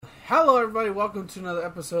Hello, everybody. Welcome to another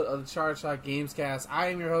episode of the Charge Shot Gamescast. I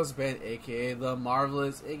am your host, Ben, a.k.a. The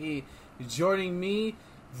Marvelous Iggy. Joining me,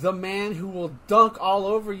 the man who will dunk all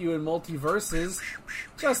over you in multiverses,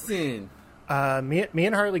 Justin. Me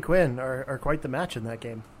and Harley Quinn are quite the match in that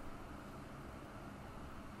game.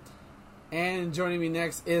 And joining me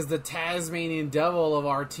next is the Tasmanian devil of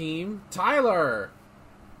our team, Tyler.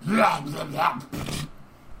 That's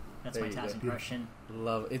There my you Taz go. impression.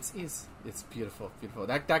 Love it. It's beautiful, beautiful.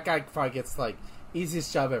 That guy probably gets like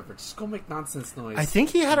easiest job ever. Just go make nonsense noise. I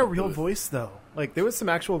think he had a real voice though. Like there was some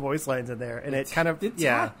actual voice lines in there, and it kind of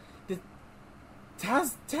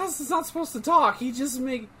Taz is not supposed to talk. He just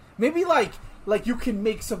maybe like you can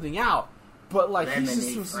make something out, but like he's just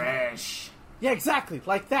supposed fresh. Yeah, exactly,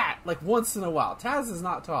 like that. Like once in a while, Taz does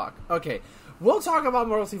not talk. Okay, we'll talk about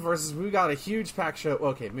multiverses. We got a huge pack show.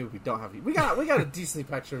 Okay, maybe we don't have. We got a decently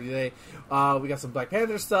packed show today. We got some Black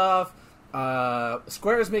Panther stuff.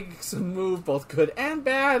 Square is making some move, both good and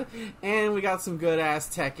bad, and we got some good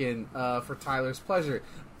ass Tekken for Tyler's pleasure.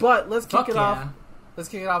 But let's kick it off. Let's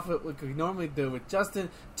kick it off with what we normally do with Justin.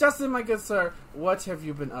 Justin, my good sir, what have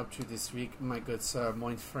you been up to this week, my good sir,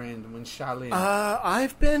 my friend, my Shaolin?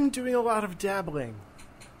 I've been doing a lot of dabbling.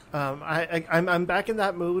 I'm back in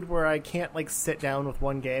that mood where I can't like sit down with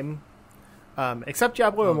one game, except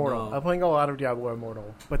Diablo Immortal. No. I'm playing a lot of Diablo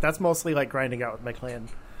Immortal, but that's mostly like grinding out with my clan.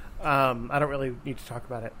 I don't really need to talk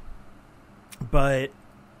about it, but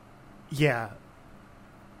yeah,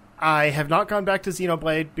 I have not gone back to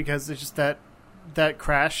Xenoblade because it's just that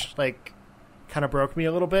crash like kind of broke me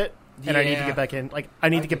a little bit, and I need to get back in. Like I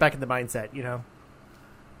need to get back in the mindset, you know.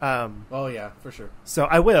 Oh yeah, for sure. So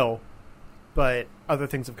I will, but other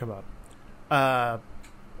things have come up.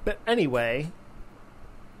 But anyway,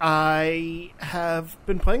 I have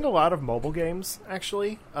been playing a lot of mobile games,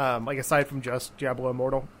 actually. Like aside from just Diablo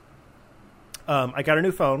Immortal. I got a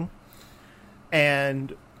new phone,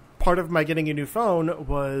 and part of my getting a new phone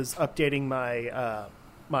was updating my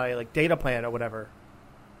my like data plan or whatever.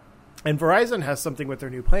 And Verizon has something with their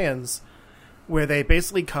new plans where they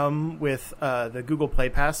basically come with the Google Play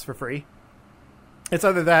Pass for free. It's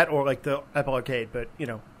either that or like the Apple Arcade, but you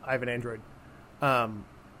know, I have an Android.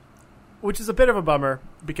 Which is a bit of a bummer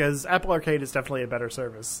because Apple Arcade is definitely a better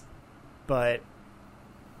service. But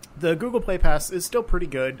the Google Play Pass is still pretty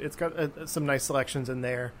good. It's got some nice selections in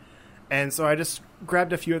there. And so I just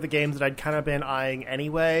grabbed a few of the games that I'd kind of been eyeing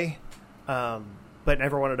anyway, but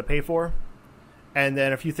never wanted to pay for. And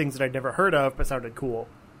then a few things that I'd never heard of but sounded cool.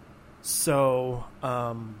 So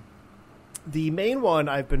the main one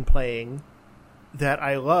I've been playing that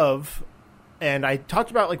I love, and I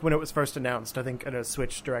talked about like when it was first announced, I think at a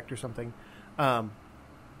Switch Direct or something,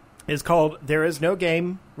 is called There Is No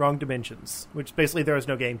Game, Wrong Dimensions, which basically There Is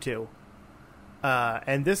No Game 2.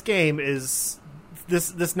 And this game is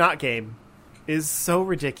this not game is so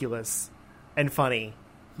ridiculous and funny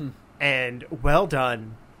and well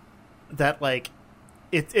done that like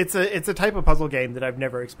it's a type of puzzle game that I've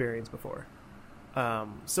never experienced before.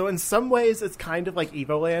 So in some ways it's kind of like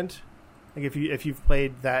Evoland. Like if you've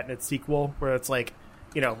played that and its sequel, where it's like,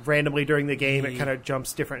 you know, randomly during the game it kind of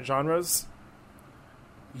jumps different genres.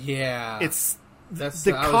 Yeah,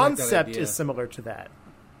 The concept is similar to that,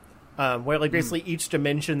 where like basically each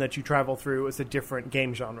dimension that you travel through is a different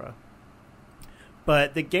game genre.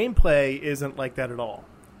 But the gameplay isn't like that at all,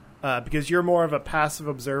 because you're more of a passive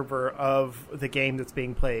observer of the game that's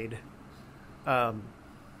being played.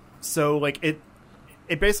 So like it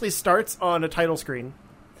basically starts on a title screen,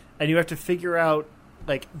 and you have to figure out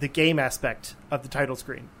like the game aspect of the title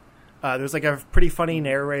screen. There's like a pretty funny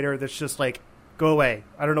narrator that's just like, go away.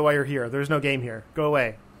 I don't know why you're here. There's no game here. Go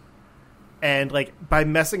away. And like by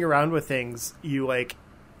messing around with things, you like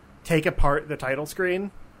take apart the title screen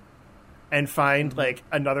and find like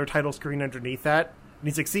another title screen underneath that. And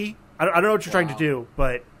he's like, see, I don't know what you're trying to do,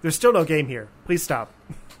 but there's still no game here. Please stop.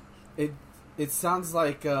 It sounds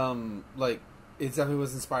like it definitely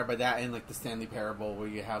was inspired by that and like the Stanley Parable, where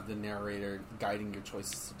you have the narrator guiding your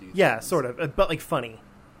choices to do Yeah, things. sort of, but like funny.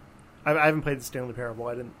 I haven't played the Stanley Parable.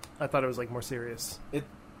 I thought it was like more serious.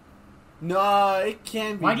 No, it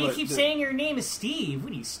can be. Why do you keep saying your name is Steve?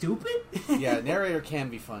 What are you, stupid? Yeah, narrator can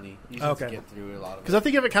be funny. You just have to get through a lot of it. Because I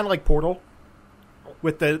think of it kind of like Portal,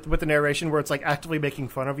 with the narration where it's like actively making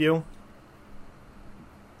fun of you.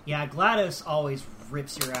 Yeah, GLaDOS always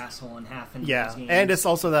rips your asshole in half in these games. And it's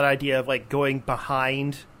also that idea of like going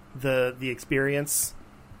behind the experience.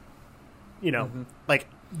 You know, like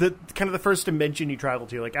the kind of the first dimension you travel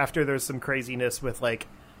to, like after there's some craziness with like,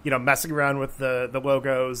 you know, messing around with the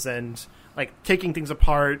logos and like taking things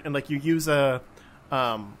apart, and like you use a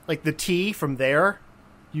like the T from there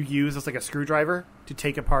you use as like a screwdriver to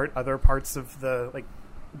take apart other parts of the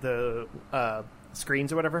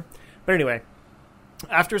screens or whatever. But anyway,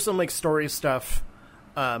 after some like story stuff,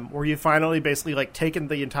 where you finally basically like taken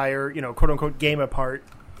the entire, you know, quote unquote game apart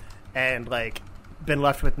and like been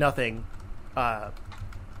left with nothing,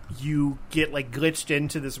 you get like glitched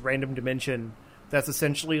into this random dimension that's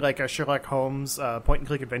essentially like a Sherlock Holmes point and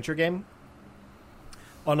click adventure game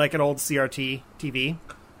on like an old CRT TV.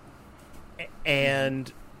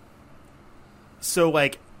 And so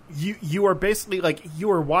like you are basically like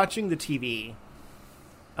you are watching the TV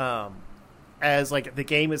as like the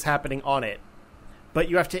game is happening on it, but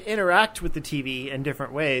you have to interact with the TV in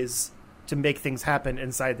different ways to make things happen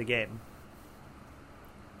inside the game.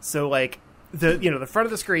 So like the front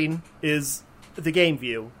of the screen is the game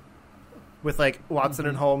view with like Watson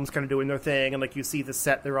and Holmes kind of doing their thing, and like you see the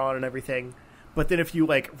set they're on and everything. But then if you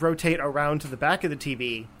like rotate around to the back of the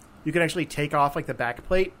TV, you can actually take off like the back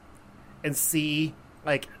plate and see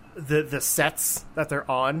like the sets that they're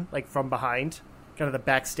on, like from behind, kind of the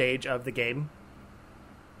backstage of the game.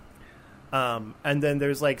 And then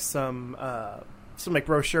there's like some like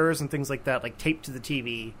brochures and things like that, like taped to the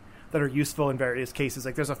TV that are useful in various cases.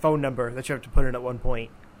 Like there's a phone number that you have to put in at one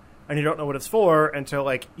point, and you don't know what it's for until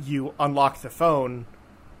like you unlock the phone,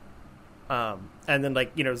 and then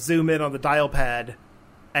like, you know, zoom in on the dial pad,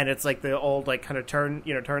 and it's like the old like kind of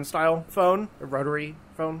turnstile phone, a rotary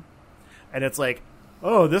phone, and it's like,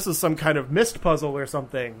 oh, this is some kind of Myst puzzle or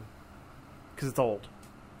something, because it's old.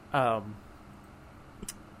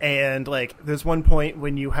 And like there's one point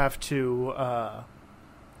when you have to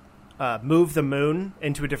move the moon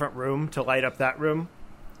into a different room to light up that room.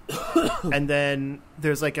 And then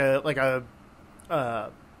there's like a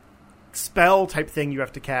spell type thing you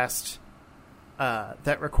have to cast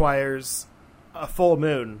that requires a full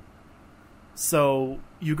moon. So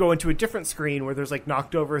you go into a different screen where there's like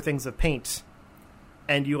knocked over things of paint,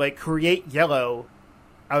 and you like create yellow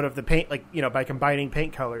out of the paint, like, you know, by combining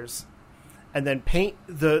paint colors, and then paint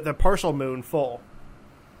the partial moon full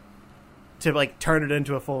to like turn it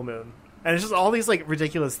into a full moon. And it's just all these like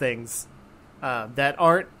ridiculous things that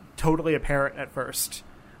aren't totally apparent at first,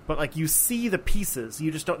 but like you see the pieces,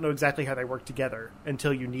 you just don't know exactly how they work together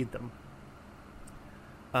until you need them.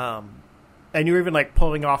 And you're even like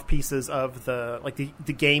pulling off pieces of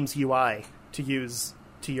the game's UI to use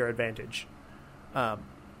to your advantage. And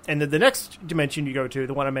then the next dimension you go to,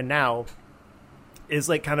 the one I'm in now, is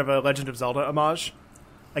like kind of a Legend of Zelda homage.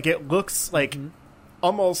 Like it looks like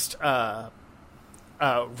almost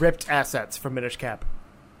ripped assets from Minish Cap,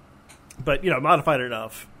 but, you know, modified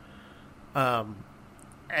enough.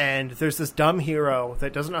 And there's this dumb hero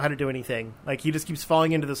that doesn't know how to do anything. Like he just keeps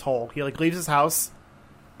falling into this hole. He like leaves his house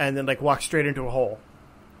and then like walks straight into a hole.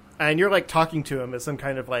 And you're like talking to him as some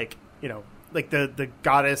kind of like, you know, like the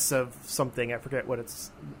goddess of something. I forget what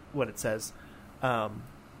it says. And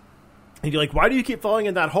you're like, why do you keep falling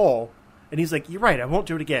in that hole? And he's like, you're right, I won't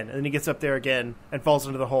do it again. And then he gets up there again and falls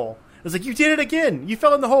into the hole. It's like, you did it again! You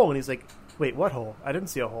fell in the hole! And he's like, wait, what hole? I didn't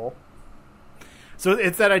see a hole. So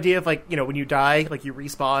it's that idea of like, you know, when you die, like you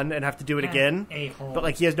respawn and have to do it again. But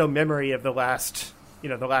like he has no memory of the last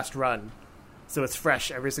run. So it's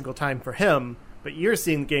fresh every single time for him, but you're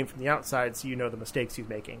seeing the game from the outside, so you know the mistakes he's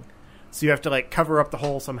making. So you have to like cover up the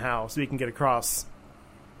hole somehow so he can get across.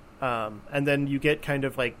 And then you get kind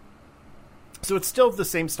of like, so it's still the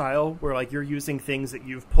same style where like you're using things that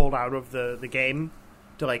you've pulled out of the game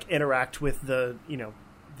to like interact with the, you know,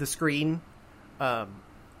 the screen to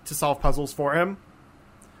solve puzzles for him.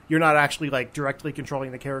 You're not actually like directly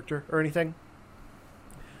controlling the character or anything,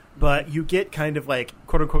 but you get kind of like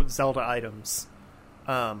quote unquote Zelda items.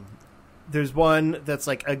 There's one that's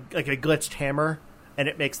like a glitched hammer, and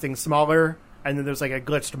it makes things smaller, and then there's like a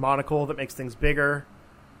glitched monocle that makes things bigger,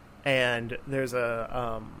 and there's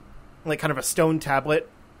a like kind of a stone tablet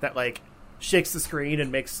that like shakes the screen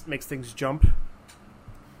and makes things jump.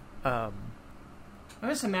 I'm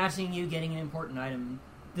just imagining you getting an important item.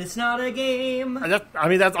 It's not a game. That's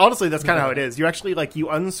kind of how it is. You actually like you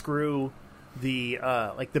unscrew the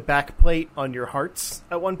like the back plate on your hearts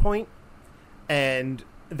at one point, and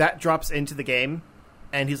that drops into the game.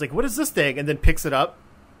 And he's like, "What is this thing?" And then picks it up,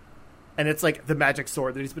 and it's like the magic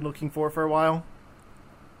sword that he's been looking for a while.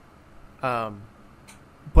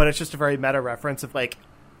 But it's just a very meta reference of like,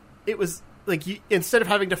 it was like you, instead of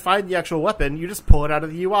having to find the actual weapon, you just pull it out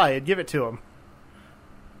of the UI and give it to him.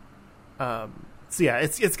 So yeah,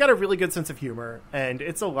 it's got a really good sense of humor, and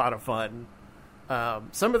it's a lot of fun.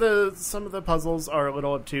 Some of the puzzles are a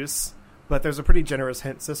little obtuse, but there's a pretty generous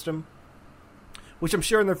hint system, which I'm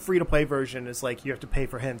sure in the free-to-play version is like you have to pay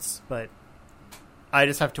for hints, but I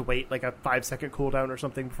just have to wait like a 5-second cooldown or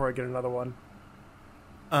something before I get another one.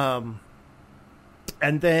 And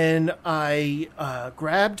then I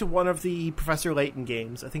grabbed one of the Professor Layton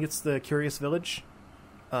games. I think it's the Curious Village.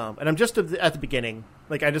 And I'm just at the beginning.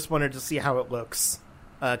 Like, I just wanted to see how it looks.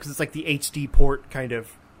 Because it's like the HD port, kind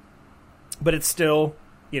of. But it's still,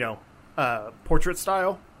 portrait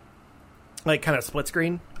style. Like, kind of split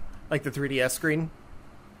screen. Like the 3DS screen.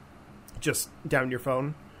 Just down your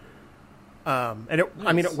phone. And it, nice.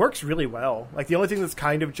 I mean, it works really well. Like, the only thing that's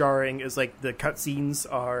kind of jarring is, like, the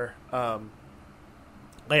cutscenes are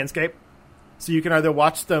landscape. So you can either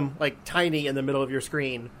watch them, like, tiny in the middle of your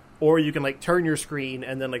screen, or you can, like, turn your screen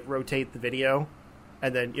and then, like, rotate the video,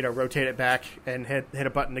 and then, rotate it back and hit a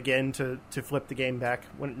button again to flip the game back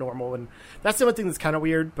when normal. And that's the only thing that's kind of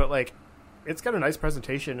weird, but, like, it's got a nice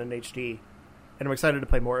presentation in HD, and I'm excited to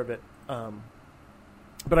play more of it.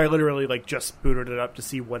 But I literally, like, just booted it up to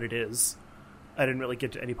see what it is. I didn't really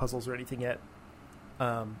get to any puzzles or anything yet.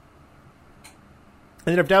 And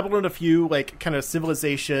then I've dabbled in a few, like, kind of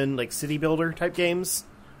civilization, like, city builder type games.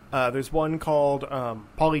 There's one called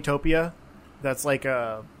Polytopia that's like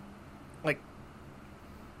a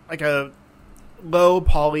low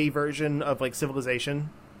poly version of, like, Civilization,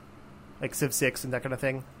 like Civ 6 and that kind of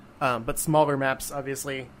thing. But smaller maps,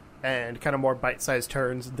 obviously, and kind of more bite-sized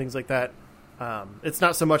turns and things like that. It's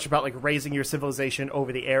not so much about, like, raising your civilization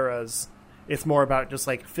over the eras. It's more about just,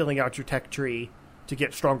 like, filling out your tech tree to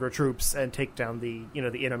get stronger troops and take down the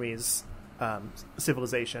enemy's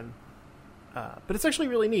civilization. But it's actually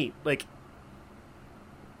really neat. Like,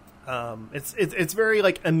 it's very,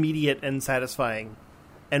 like, immediate and satisfying,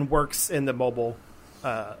 and works in the mobile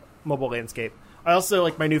landscape. I also,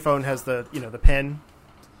 like, my new phone has the the pen,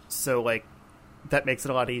 so, like, that makes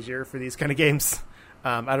it a lot easier for these kind of games.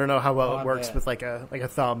 I don't know how well it works with like a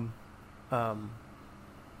thumb,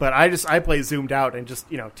 but I play zoomed out and just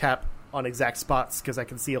tap on exact spots because I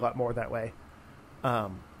can see a lot more that way.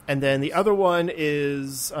 And then the other one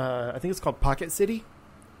is I think it's called Pocket City,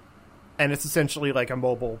 and it's essentially like a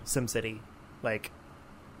mobile SimCity. Like,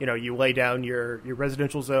 you lay down your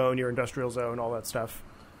residential zone, your industrial zone, all that stuff.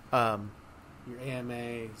 Your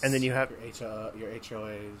AMAs, and then you have your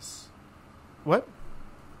HOAs. What?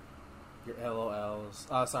 Your LOLs.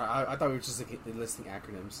 Sorry, I thought we were just like, listing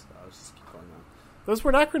acronyms. I was just keep going on. Those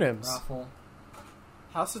weren't acronyms. Raffle.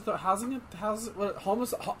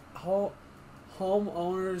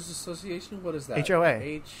 Homeowners Association? What is that?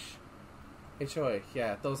 HOA. HOA.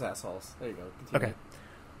 Yeah, those assholes. There you go. Continue. Okay.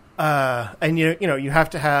 And you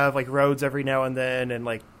have to have, like, roads every now and then, and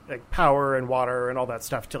like power and water and all that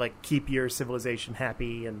stuff to, like, keep your civilization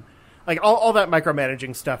happy, and like all that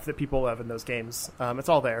micromanaging stuff that people love in those games. It's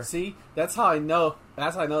all there. See, that's how I know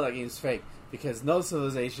that game's fake, because no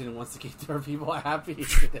civilization wants to keep their people happy in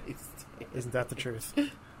today's day. Isn't that the truth?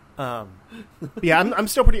 But yeah, I'm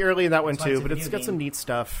still pretty early in that one too, but it's got some neat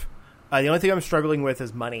stuff. The only thing I'm struggling with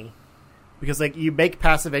is money, because, like, you make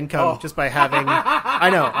passive income just by having. I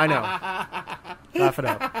know. Laugh it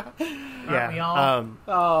up. Yeah.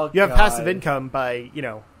 You have passive income by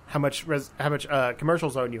how much commercial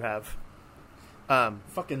zone you have.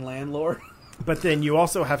 Fucking landlord. But then you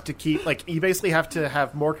also have to keep, like, you basically have to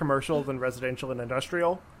have more commercial than residential and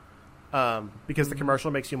industrial, because the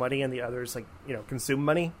commercial makes you money and the others, like, consume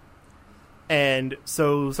money. And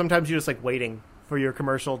so sometimes you're just, like, waiting for your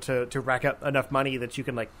commercial to rack up enough money that you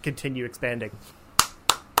can, like, continue expanding.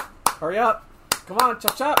 Hurry up. Come on,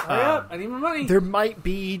 chop. Hurry up. I need my money. There might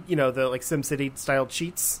be, the, like, SimCity style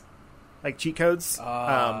cheats, like cheat codes,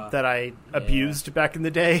 that I abused back in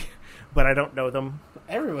the day, but I don't know them.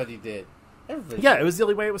 Everybody did. It was the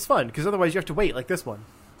only way it was fun, because otherwise you have to wait, like this one.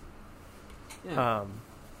 Yeah.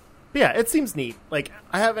 But yeah, it seems neat. Like,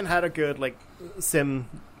 I haven't had a good, like,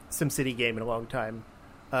 SimCity game in a long time.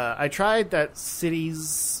 I tried that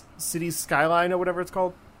Cities Skyline or whatever it's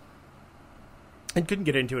called, and couldn't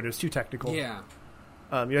get into it. It was too technical. Yeah.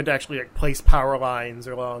 You had to actually, like, place power lines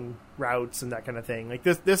along routes and that kind of thing. Like,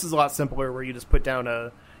 this is a lot simpler, where you just put down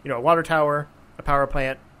a water tower, a power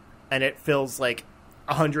plant, and it fills, like,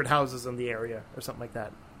 100 houses in the area or something like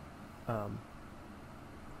that.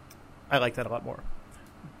 I like that a lot more.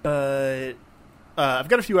 But I've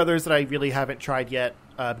got a few others that I really haven't tried yet,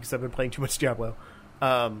 because I've been playing too much Diablo.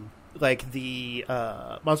 Like the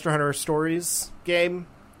Monster Hunter Stories game,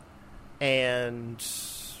 and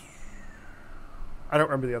I don't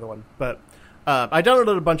remember the other one, but I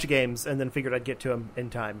downloaded a bunch of games and then figured I'd get to them in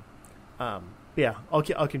time. But yeah,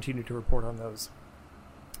 I'll continue to report on those.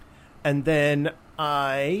 And then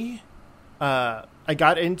I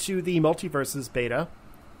got into the Multiverses beta,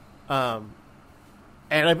 and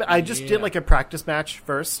I just did, like, a practice match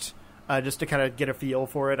first, just to kind of get a feel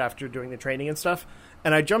for it after doing the training and stuff.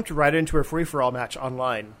 And I jumped right into a free-for-all match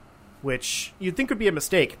online, which you'd think would be a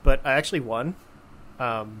mistake, but I actually won.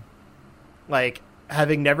 Having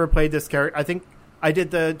never played this character, I think I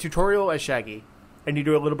did the tutorial as Shaggy, and you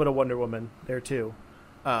do a little bit of Wonder Woman there too.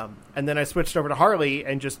 And then I switched over to Harley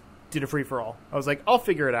and just did a free-for-all. I was like, I'll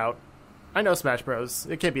figure it out. I know Smash Bros.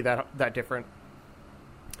 It can't be that different.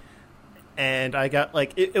 And I got,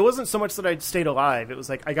 it wasn't so much that I stayed alive. It was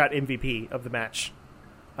like I got MVP of the match.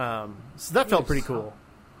 So that felt pretty cool.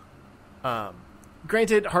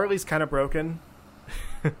 Granted, Harley's kind of broken.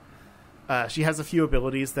 She has a few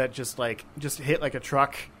abilities that just hit like a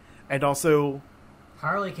truck. And also...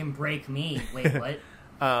 Harley can break me. Wait, what?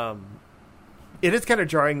 It is kind of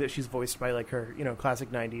jarring that she's voiced by her,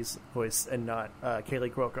 classic 90s voice and not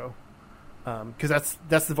Kaylee Cuoco. Because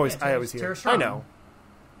that's the voice I always hear. I know.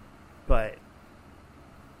 But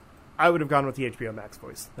I would have gone with the HBO Max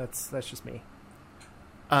voice. That's just me.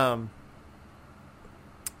 But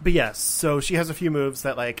yes, so she has a few moves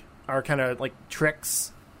that are kind of like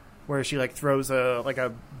tricks, where she throws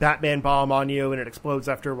a Batman bomb on you and it explodes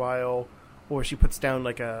after a while, or she puts down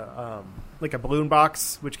like a balloon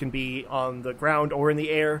box, which can be on the ground or in the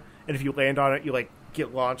air, and if you land on it, you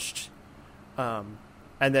get launched. And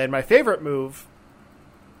then my favorite move,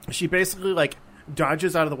 she basically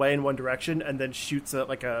dodges out of the way in one direction and then shoots a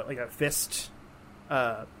fist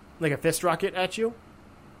rocket at you.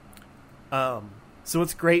 So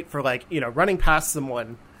it's great for running past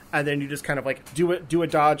someone, and then you just kind of do a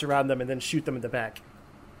dodge around them and then shoot them in the back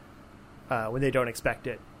when they don't expect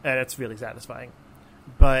it, and it's really satisfying.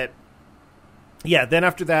 But yeah, then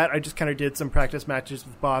after that, I just kind of did some practice matches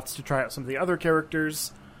with bots to try out some of the other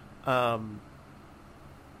characters.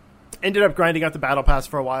 Ended up grinding out the battle pass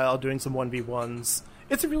for a while, doing some 1v1s.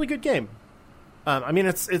 It's a really good game.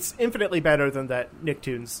 It's infinitely better than that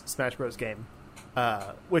Nicktoons Smash Bros. Game,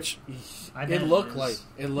 which it looked like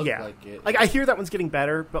it. I hear that one's getting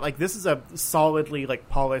better, but this is a solidly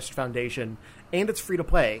polished foundation, and it's free to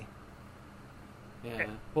play. Yeah,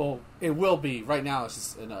 well, it will be. Right now, it's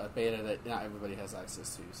just in a beta that not everybody has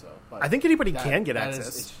access to. So, but I think anybody can get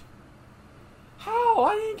access. How?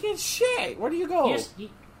 I didn't get shit. Where do you go?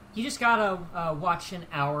 You just gotta watch an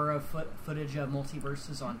hour of footage of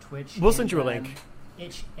Multiverses on Twitch. We'll send you a link.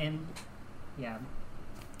 Yeah.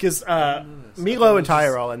 Because Milo and Ty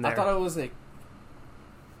are all in there. I thought it was I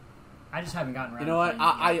just haven't gotten around. You know what?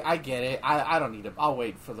 I get it. I don't need it. I'll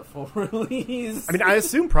wait for the full release. I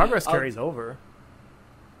assume progress carries over.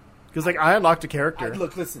 Because I unlocked a character.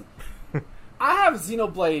 Look, listen. I have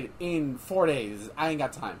Xenoblade in 4 days. I ain't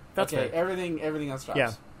got time. That's okay. Fair. Everything else drops.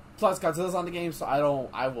 Yeah. Plus, Godzilla's on the game, so I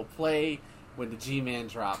will play when the G-Man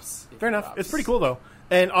drops. Fair enough. It's pretty cool, though.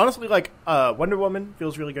 And honestly, Wonder Woman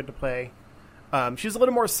feels really good to play. She's a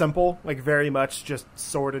little more simple, very much just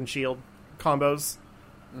sword and shield combos,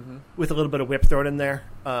 with a little bit of whip thrown in there.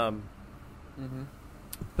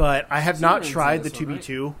 But I have not tried the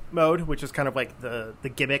 2v2 mode, which is kind of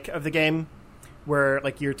the gimmick of the game, where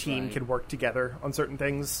your team can work together on certain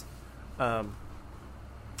things.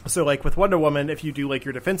 So, with Wonder Woman, if you do,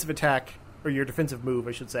 your defensive attack, or your defensive move,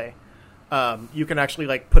 I should say, you can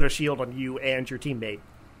actually, put a shield on you and your teammate.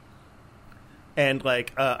 And,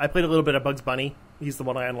 I played a little bit of Bugs Bunny. He's the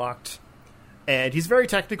one I unlocked. And he's very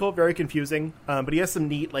technical, very confusing, but he has some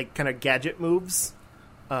neat, kind of gadget moves.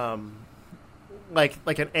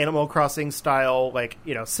 Like an Animal Crossing style,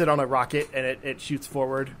 sit on a rocket and it shoots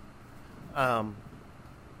forward.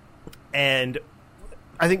 And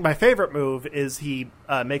I think my favorite move is he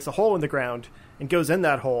makes a hole in the ground and goes in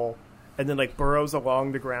that hole and then burrows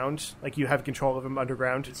along the ground. You have control of him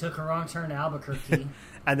underground. He took a wrong turn to Albuquerque.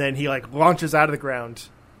 And then he launches out of the ground,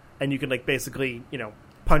 and you can basically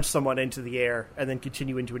punch someone into the air and then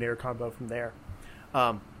continue into an air combo from there.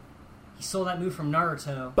 He stole that move from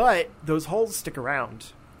Naruto. But those holes stick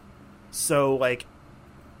around. So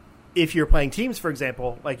if you're playing teams, for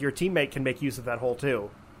example, your teammate can make use of that hole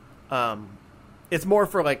too. It's more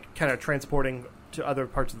for kind of transporting to other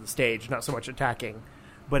parts of the stage, not so much attacking.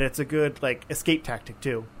 But it's a good escape tactic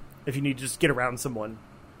too. If you need to just get around someone,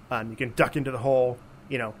 you can duck into the hole,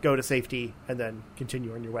 go to safety, and then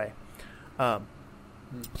continue on your way. So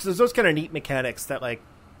there's those kind of neat mechanics that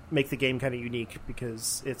make the game kind of unique,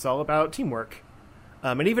 because it's all about teamwork.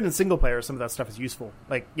 And even in single player, some of that stuff is useful.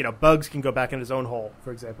 Bugs can go back in his own hole,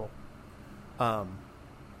 for example. But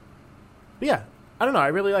yeah, I don't know. I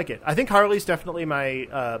really like it. I think Harley's definitely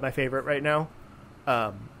my my favorite right now.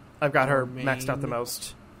 I've got her maxed out the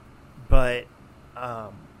most. But I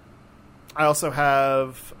also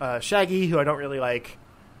have Shaggy, who I don't really like.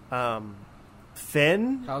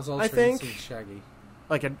 Finn, How's all I think. Shaggy?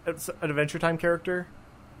 like an Adventure Time character.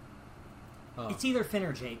 Oh. It's either Finn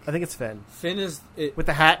or Jake. I think it's Finn. Finn is it, With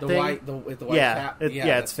the hat the thing? white, with the white Yeah, cap.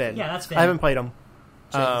 it's Finn. Yeah, that's Finn. I haven't played him.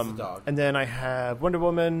 Jake is the dog. And then I have Wonder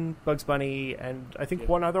Woman, Bugs Bunny, and I think Yeah.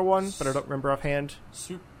 one other one, but I don't remember offhand.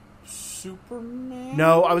 Superman.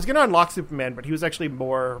 No, I was going to unlock Superman, but he was actually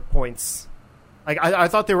more points. Like I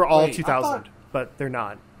thought they were all Wait, 2,000, but they're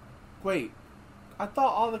not. Wait, I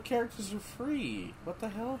thought all the characters were free. What the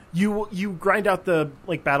hell? You grind out the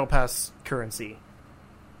like battle pass currency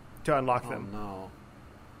to unlock Oh them. no.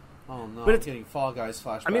 Oh no! But I'm it's- getting Fall Guys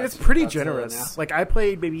flashbacks. I mean, it's pretty Godzilla generous. now. Like I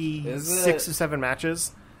played maybe Is 6 it? or 7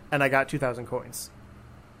 matches, and I got 2,000 coins,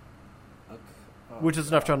 Okay. Oh, which is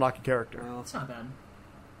enough to unlock a character. Well, It's not bad.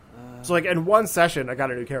 So like in one session, I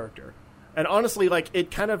got a new character, and honestly, like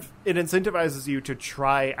it incentivizes you to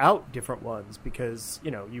try out different ones because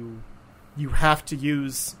you have to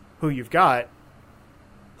use who you've got,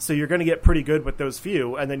 so you're going to get pretty good with those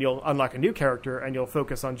few, and then you'll unlock a new character and you'll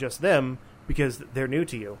focus on just them because they're new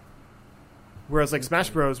to you. Whereas like Smash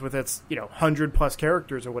Bros with its 100+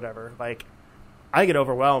 characters or whatever, like I get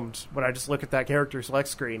overwhelmed when I just look at that character select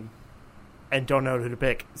screen and don't know who to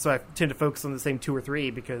pick. So I tend to focus on the same 2 or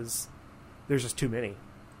 3 because there's just too many.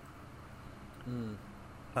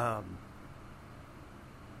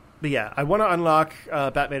 But yeah, I want to unlock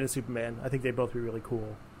Batman and Superman. I think they'd both be really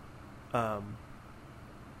cool.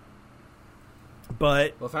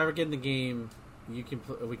 But well, if I ever get in the game, we can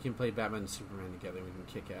play Batman and Superman together. We can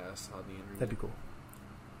kick ass on the internet. that'd be cool.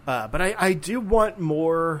 But I do want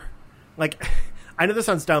more. Like, I know this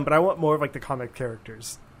sounds dumb, but I want more of like the comic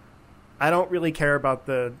characters. I don't really care about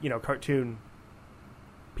the cartoon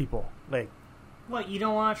people. Like, What, you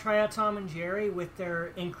don't want to try out Tom and Jerry with their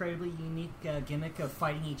incredibly unique gimmick of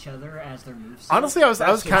fighting each other as their moves? honestly, I was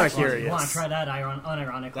That's kind of just fun. curious. You want to try that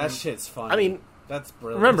unironically? That shit's fun. I mean, that's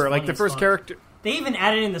brilliant. remember, It's like funny the as first fuck. character. They even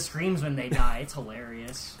added in the screams when they die. It's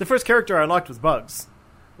hilarious. The first character I unlocked was Bugs.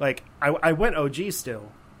 Like, I went OG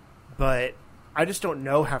still, but I just don't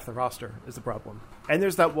know half the roster is the problem. And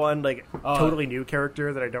there's that one, like, totally new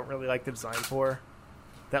character that I don't really like the design for.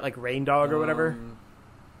 That, like, Rain Dog or whatever.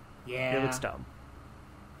 Yeah. It looks dumb.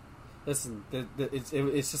 Listen,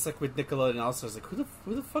 it's just like with Nickelodeon. Also, it's like who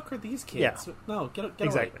the fuck are these kids? Yeah. No, get away.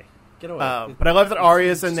 Exactly. Get away. But I love that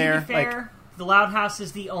Arya's in To there. be fair, the Loud House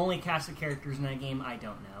is the only cast of characters in that game I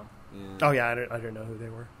don't know. Yeah. Oh, yeah, I don't know who they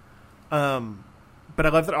were. But I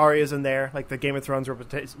love that Arya's in there. Like, the Game of Thrones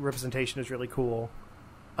representation is really cool.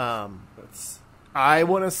 That's I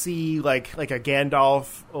want to see, like a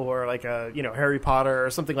Gandalf or, like, a, Harry Potter or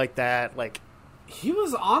something like that. Like, he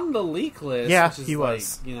was on the leak list. Yeah, which is he like,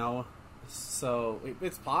 was. So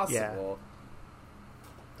it's possible.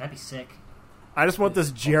 That'd be sick. I just want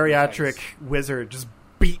this geriatric wizard just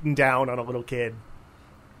beaten down on a little kid.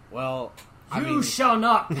 Well, You shall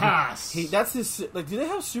not pass. that's his. Like, do they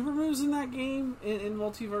have super moves in that game in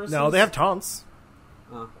Multiverse? No, they have taunts.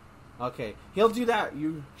 Oh, okay, he'll do that.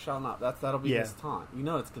 You shall not. That'll be Yeah. his taunt. You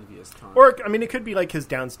know, it's going to be his taunt. Or, I mean, it could be like his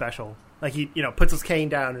down special. Like, he, puts his cane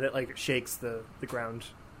down and it, like, shakes the ground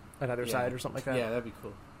another side or something like that. Yeah, that'd be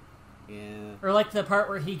cool. Yeah. Or like the part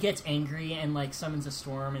where he gets angry and like summons a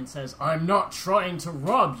storm and says, "I'm not trying to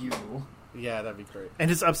rob you." Yeah, that'd be great. And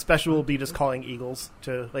his up special will be just calling eagles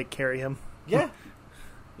to, like, carry him. Yeah.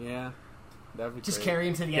 Yeah. That'd be Just great. carry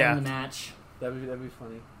him to the end of the match. That'd be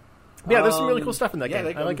funny. Yeah, there's some really cool stuff in that yeah,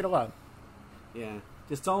 game. I like it a lot. Yeah.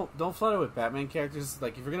 Just don't flood it with Batman characters.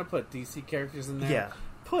 Like, if you're gonna put DC characters in there, Yeah.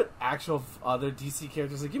 put actual other DC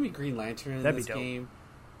characters. Like, give me Green Lantern in That'd be this dope. game.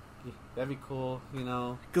 Yeah, that'd be cool.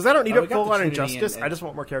 Because I don't need we a got the full-on Trinity Injustice. and- I just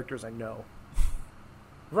want more characters I know.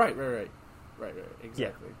 Right.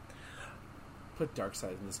 Exactly. Put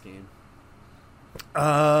Darkseid in this game.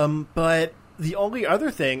 But the only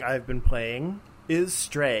other thing I've been playing is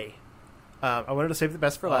Stray. I wanted to save the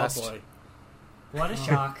best for last. Oh boy. What a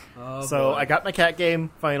shock. Oh, So boy. I got my cat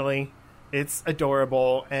game finally. It's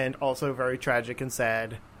adorable and also very tragic and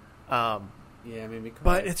sad. Yeah, it made me cry.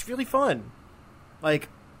 But it's really fun. Like,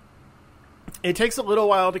 it takes a little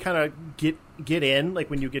while to kind of get in, like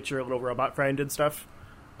when you get your little robot friend and stuff.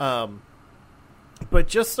 But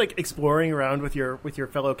just like exploring around with your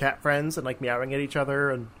fellow cat friends and like meowing at each other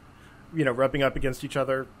and rubbing up against each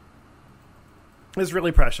other is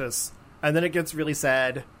really precious. And then it gets really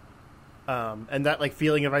sad. And that like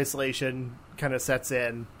feeling of isolation kind of sets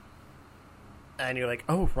in. And you're like,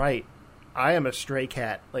 oh right, I am a stray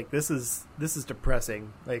cat. Like this is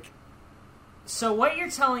depressing. Like, So what you're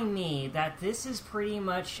telling me that this is pretty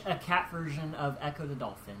much a cat version of Echo the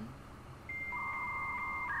Dolphin?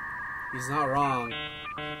 He's not wrong.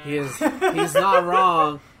 He's not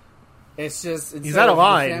wrong. It's just he's out of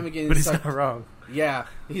line, but he's not wrong. Yeah,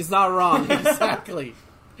 he's not wrong. Exactly.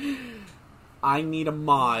 I need a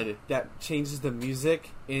mod that changes the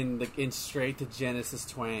music in straight to Genesis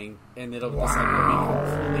twang, and it'll just like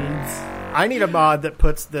be complete. I need a mod that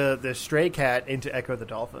puts the stray cat into Echo the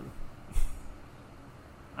Dolphin.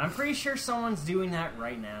 I'm pretty sure someone's doing that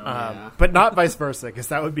right now. Yeah. But not vice versa, because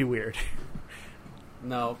that would be weird.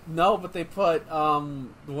 No, but they put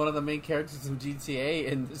one of the main characters from GTA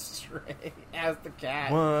in the stray as the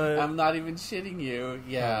cat. What? I'm not even shitting you.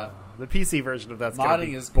 Yeah. The PC version of that's Modding going to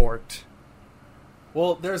be is- borked.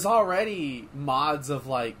 Well, there's already mods of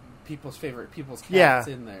like people's cats Yeah.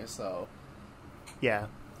 in there, so Yeah.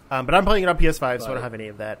 But I'm playing it on PS5, so I But- don't have any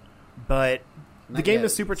of that. But the Not game yet,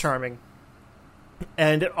 is super at least. charming.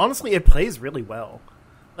 And honestly, it plays really well.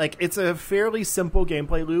 Like, it's a fairly simple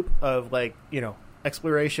gameplay loop of, like,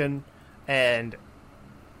 exploration and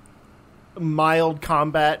mild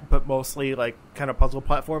combat, but mostly, like, kind of puzzle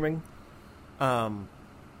platforming.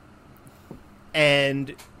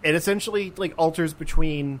 And it essentially, like, alters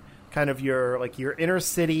between kind of your inner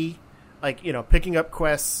city, like, picking up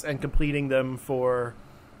quests and completing them for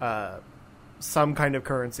some kind of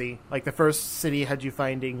currency. Like, the first city had you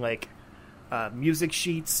finding, like, music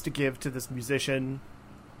sheets to give to this musician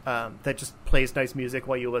that just plays nice music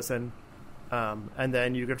while you listen. And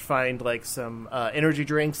then you could find, like, some energy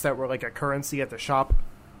drinks that were, like, a currency at the shop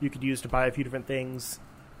you could use to buy a few different things.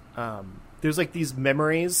 There's, like, these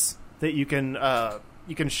memories that you can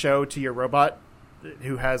show to your robot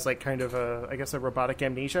who has, like, kind of a robotic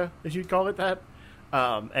amnesia, as you'd call it that.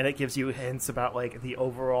 And it gives you hints about, like, the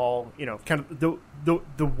overall, kind of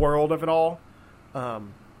the world of it all.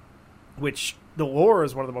 Which the lore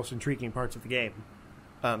is one of the most intriguing parts of the game.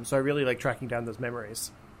 So I really like tracking down those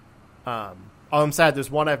memories. I'm sad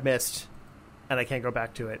there's one I've missed, and I can't go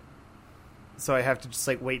back to it. So I have to just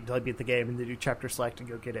like wait until I beat the game and then do chapter select and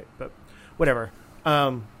go get it. But whatever.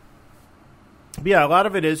 But yeah, a lot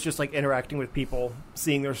of it is just like interacting with people,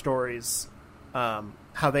 seeing their stories,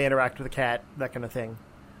 how they interact with the cat, that kind of thing.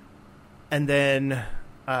 And then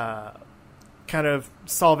kind of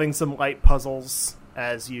solving some light puzzles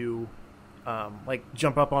as you like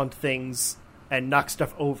jump up on things and knock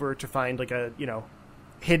stuff over to find like a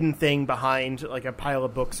hidden thing behind like a pile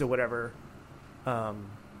of books or whatever,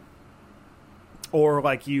 or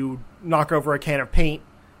like you knock over a can of paint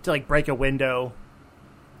to like break a window,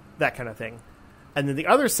 that kind of thing. And then the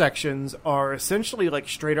other sections are essentially like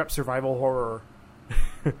straight up survival horror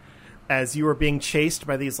as you are being chased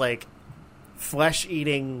by these like flesh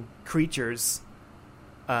eating creatures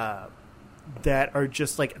that are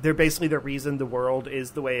just like, they're basically the reason the world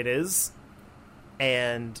is the way it is.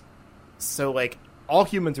 And so like all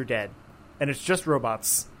humans are dead and it's just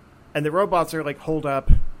robots, and the robots are like holed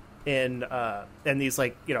up in these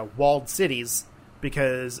like walled cities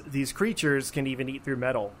because these creatures can even eat through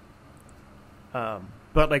metal.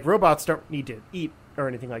 But like robots don't need to eat or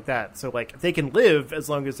anything like that, so like they can live as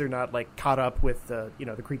long as they're not like caught up with the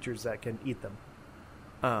the creatures that can eat them.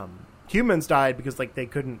 Humans died because like they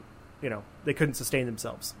couldn't sustain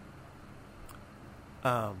themselves.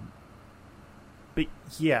 But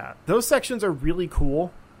yeah, those sections are really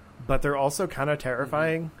cool, but they're also kind of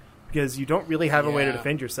terrifying because you don't really have a way to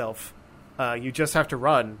defend yourself. You just have to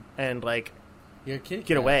run and like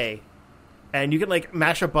get away. And you can like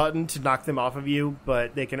mash a button to knock them off of you,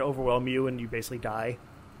 but they can overwhelm you and you basically die.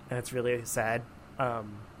 And it's really sad.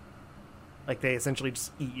 Like they essentially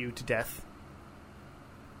just eat you to death.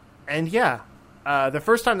 And yeah, the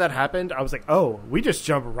first time that happened, I was like, oh, we just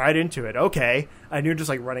jump right into it. Okay. And you're just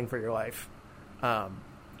like running for your life.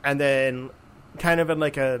 And then kind of in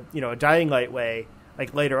like a Dying Light way,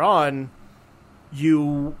 like later on,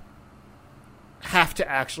 you have to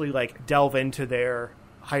actually like delve into their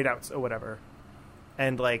hideouts or whatever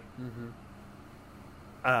and like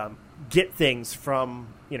get things from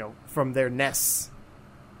their nests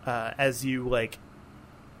as you like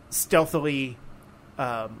stealthily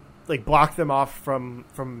like block them off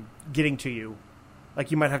from getting to you. Like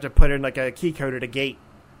you might have to put in like a key code at a gate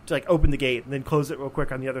to like open the gate and then close it real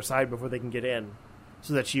quick on the other side before they can get in,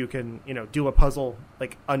 so that you can do a puzzle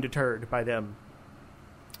like undeterred by them.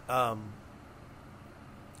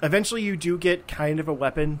 Eventually you do get kind of a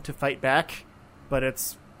weapon to fight back, but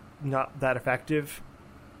it's not that effective.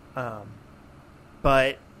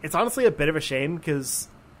 But it's honestly a bit of a shame because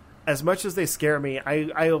as much as they scare me,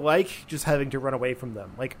 I like just having to run away from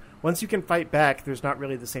them. Like once you can fight back, there's not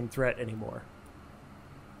really the same threat anymore.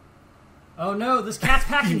 Oh no, this cat's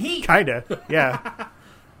packing heat. Kinda, yeah.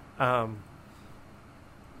 But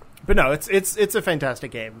no, it's a fantastic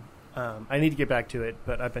game. I need to get back to it,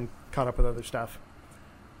 but I've been caught up with other stuff.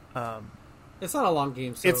 It's not a long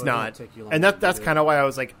game, so It's it not, won't take you long and to that's do. kind of why I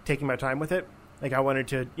was like taking my time with it. Like I wanted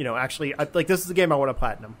to, actually, like this is the game I want to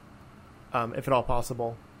platinum, if at all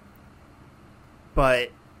possible.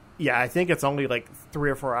 But yeah, I think it's only like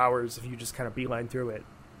 3 or 4 hours if you just kind of beeline through it.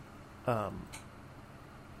 I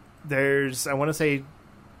want to say,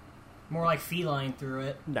 More like feline through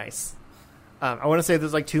it. nice. I want to say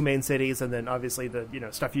there's like 2 main cities, and then obviously the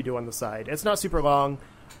stuff you do on the side. It's not super long.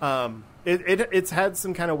 It's had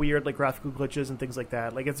some kind of weird like graphical glitches and things like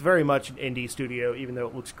that. Like it's very much an indie studio, even though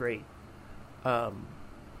it looks great.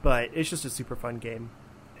 But it's just a super fun game,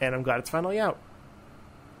 and I'm glad it's finally out.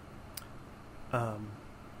 But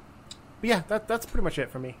yeah, that's pretty much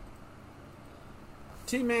it for me.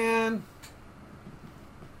 T-Man.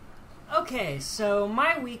 Okay, so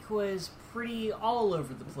my week was pretty all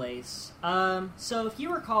over the place. So if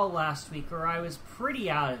you recall last week, where I was pretty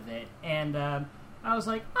out of it, and I was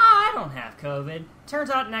like, I don't have COVID.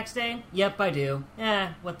 Turns out next day, yep, I do.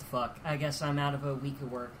 What the fuck? I guess I'm out of a week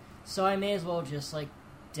of work. So I may as well just, like,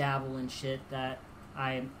 dabble in shit that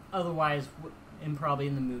I otherwise am probably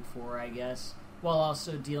in the mood for, I guess, while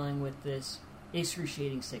also dealing with this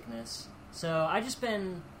excruciating sickness. So I just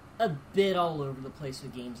been a bit all over the place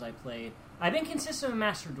with games I played. I've been consistent with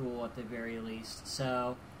Master Duel at the very least,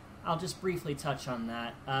 so I'll just briefly touch on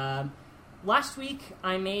that. Last week,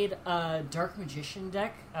 I made a Dark Magician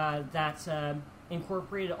deck that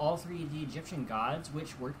incorporated all 3 of the Egyptian gods,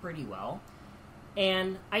 which worked pretty well.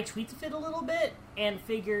 And I tweaked it a little bit and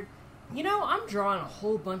figured, I'm drawing a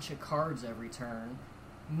whole bunch of cards every turn.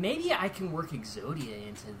 Maybe I can work Exodia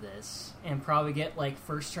into this and probably get, like,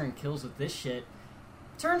 first turn kills with this shit.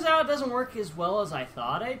 Turns out it doesn't work as well as I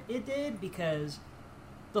thought it did, because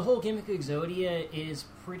the whole gimmick of Exodia is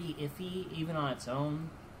pretty iffy, even on its own.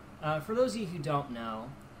 For those of you who don't know,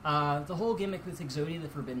 the whole gimmick with Exodia the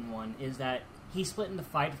Forbidden One is that he's split into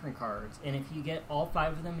 5 different cards, and if you get all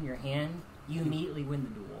 5 of them in your hand, you immediately win the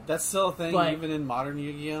duel. That's still a thing, But- even in modern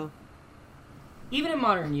Yu-Gi-Oh? Even in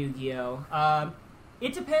modern Yu-Gi-Oh!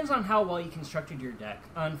 It depends on how well you constructed your deck.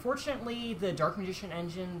 Unfortunately, the Dark Magician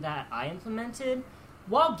engine that I implemented,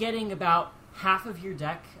 while getting about half of your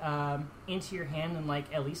deck into your hand in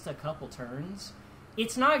like at least a couple turns,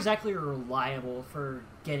 it's not exactly reliable for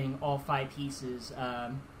getting all 5 pieces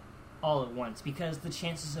all at once, because the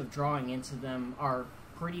chances of drawing into them are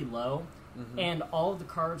pretty low, and all of the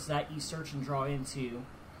cards that you search and draw into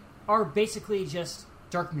are basically just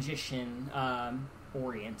Dark Magician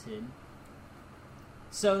oriented.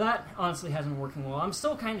 So that honestly hasn't been working well. I'm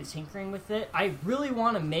still kind of tinkering with it. I really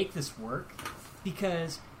want to make this work,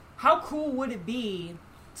 because how cool would it be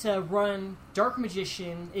to run Dark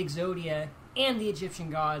Magician, Exodia, and the Egyptian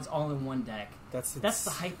gods all in one deck? That's the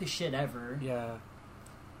hypest shit ever. Yeah.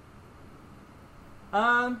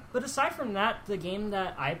 But aside from that, the game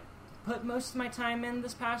that I put most of my time in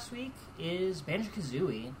this past week is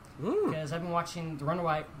Banjo-Kazooie, because I've been watching the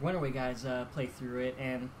Runaway guys play through it,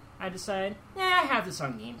 and I decided, I have this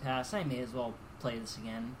on Game Pass, I may as well play this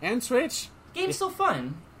again. And Switch? Game's still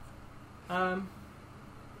fun.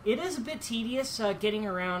 It is a bit tedious getting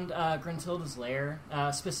around Gruntilda's lair,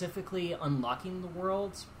 specifically unlocking the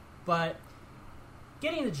worlds, but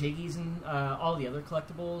getting the Jiggies and all the other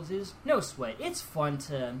collectibles is no sweat. It's fun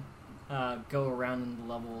to go around in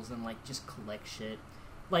the levels and like just collect shit.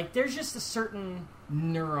 Like, there's just a certain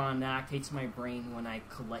neuron that activates my brain when I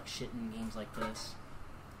collect shit in games like this.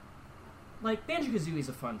 Like, Banjo-Kazooie is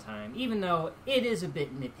a fun time, even though it is a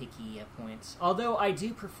bit nitpicky at points. Although I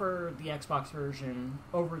do prefer the Xbox version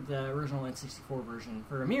over the original N64 version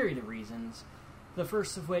for a myriad of reasons. The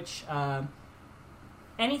first of which,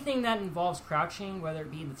 anything that involves crouching, whether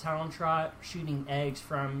it be the Talon Trot, shooting eggs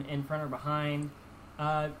from in front or behind,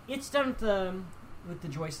 it's done with the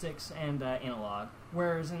joysticks and analog.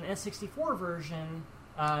 Whereas in the N64 version,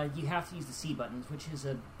 you have to use the C buttons, which is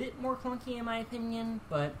a bit more clunky in my opinion,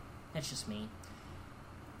 but that's just me.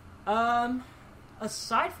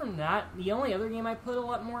 Aside from that, the only other game I put a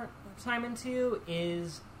lot more time into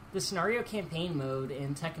is the scenario campaign mode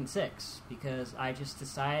in Tekken 6, because I just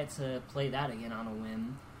decided to play that again on a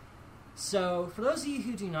whim. So, for those of you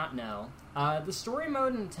who do not know, the story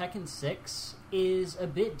mode in Tekken 6 is a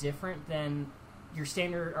bit different than your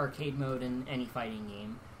standard arcade mode in any fighting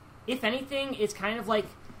game. If anything, it's kind of like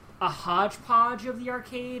a hodgepodge of the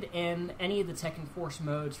arcade and any of the Tekken Force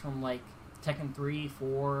modes from like Tekken 3,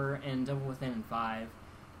 4, and Devil Within and 5.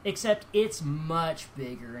 Except it's much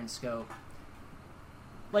bigger in scope.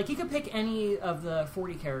 Like, you could pick any of the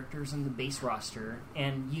 40 characters in the base roster,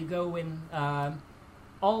 and you go in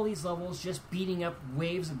all these levels just beating up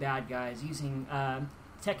waves of bad guys using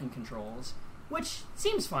Tekken controls, which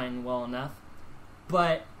seems fine and well enough.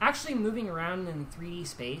 But actually moving around in 3D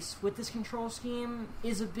space with this control scheme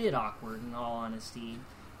is a bit awkward, in all honesty.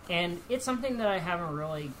 And it's something that I haven't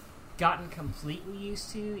really gotten completely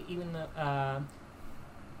used to, even though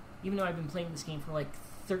I've been playing this game for like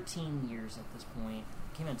 13 years at this point.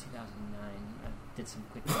 It came out in 2009. I did some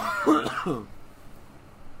quick math.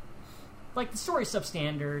 Like, the story's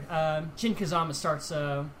substandard. Jin Kazama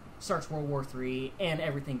starts World War III, and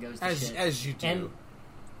everything goes to shit. As you do. And,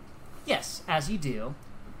 yes, as you do.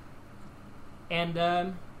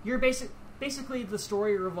 And you're basically the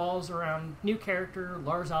story revolves around new character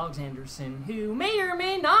Lars Alexanderson, who may or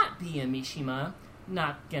may not be a Mishima.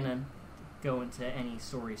 Not gonna go into any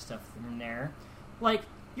story stuff from there. Like,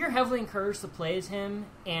 you're heavily encouraged to play as him,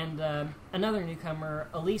 and another newcomer,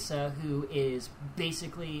 Elisa, who is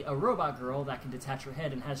basically a robot girl that can detach her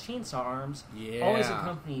head and has chainsaw arms, always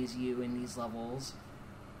accompanies you in these levels.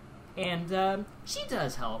 And she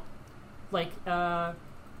does help. Like, the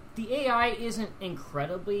AI isn't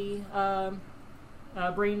incredibly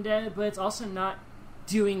brain dead, but it's also not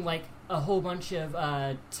doing, like, a whole bunch of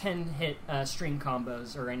 10-hit string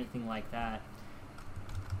combos or anything like that.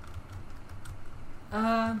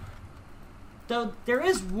 Though there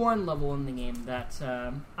is one level in the game that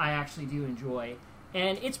I actually do enjoy,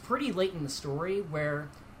 and it's pretty late in the story where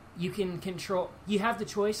you have the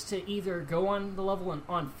choice to either go on the level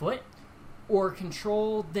on foot or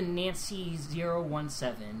control the Nancy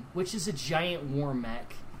 017, which is a giant war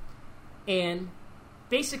mech. And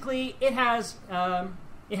basically it has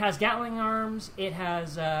Gatling arms, it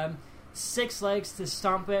has 6 legs to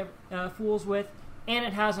stomp fools with, and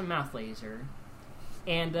it has a mouth laser.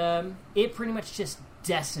 And it pretty much just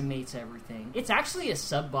decimates everything. It's actually a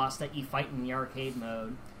sub-boss that you fight in the arcade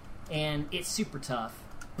mode, and it's super tough.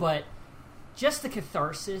 But just the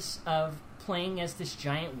catharsis of playing as this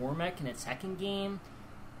giant war mech in a Tekken game,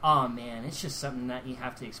 oh man, it's just something that you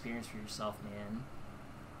have to experience for yourself, man.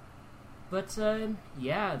 But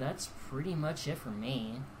yeah, that's pretty much it for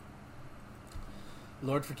me.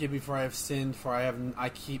 Lord, forgive me for I have sinned, for I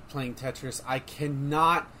keep playing Tetris. I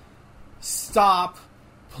cannot stop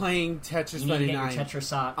playing Tetris 99. You need to get your Tetris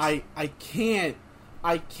socks. I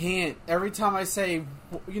can't. Every time I say,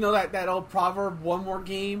 you know that old proverb, one more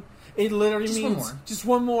game, it literally means just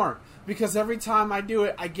one more. Because every time I do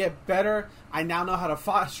it, I get better. I now know how to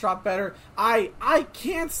fast drop better. I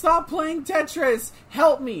can't stop playing Tetris.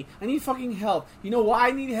 Help me. I need fucking help. You know why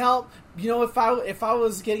I need help? You know, if I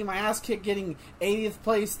was getting my ass kicked, getting 80th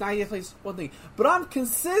place, 90th place, one thing. But I'm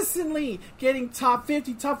consistently getting top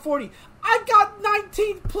 50, top 40. I got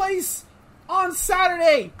 19th place on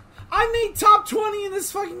Saturday. I made top 20 in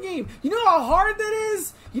this fucking game. You know how hard that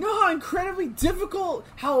is? You know how incredibly difficult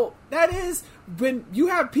how that is? When you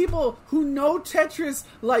have people who know Tetris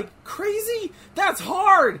like crazy, that's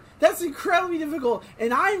hard. That's incredibly difficult.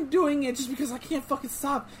 And I'm doing it just because I can't fucking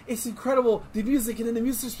stop. It's incredible. The music and then the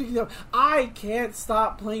music speaking up. I can't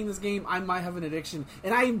stop playing this game. I might have an addiction.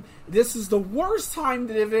 And this is the worst time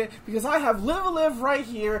to do it because I have Live a Live right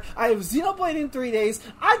here. I have Xenoblade in 3 days.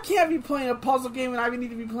 I can't be playing a puzzle game and I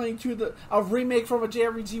need to be playing a remake from a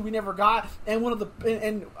JRPG we never got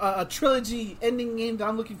and a trilogy ending game that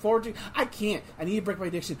I'm looking forward to. I can't. I need to break my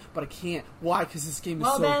addiction, but I can't. Why? Because this game is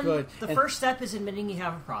so good. The first step is admitting you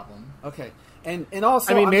have a problem. Okay. And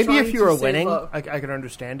also, I mean, I'm maybe if you were winning, I could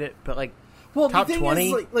understand it, but like, well, top the thing 20,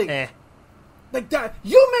 is, like that.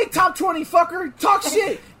 You make top 20, fucker. Talk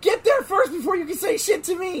shit. Get there first before you can say shit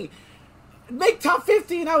to me. Make top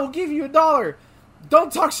 50, and I will give you $1.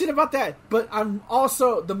 Don't talk shit about that. But I'm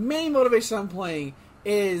also the main motivation I'm playing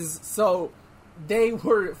is so they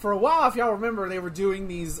were for a while. If y'all remember, they were doing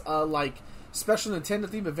these like special Nintendo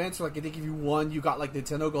themed events where like if they give you one, you got like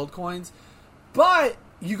Nintendo Gold coins, but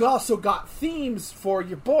you also got themes for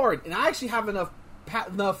your board. And I actually have enough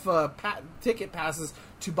ticket passes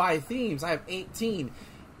to buy themes. I have 18,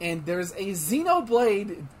 and there's a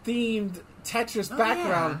Xenoblade themed Tetris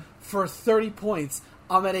background for 30 points.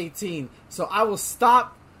 I'm at 18, so I will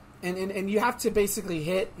stop. And you have to basically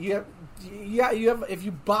hit you have if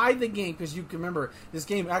you buy the game, because you can remember this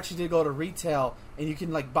game actually did go to retail and you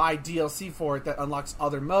can like buy DLC for it that unlocks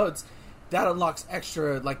other modes, that unlocks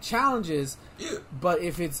extra like challenges. But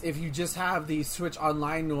if you just have the Switch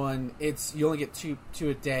Online one, you only get two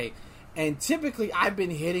a day. And typically I've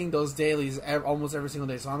been hitting those dailies almost every single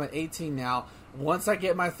day, so I'm at 18 now. Once I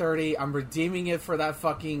get my 30, I'm redeeming it for that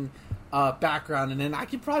fucking background, and then I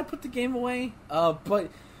can probably put the game away.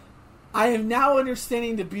 But I am now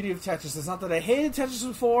understanding the beauty of Tetris. It's not that I hated Tetris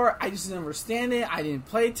before. I just didn't understand it. I didn't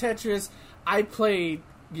play Tetris. I played,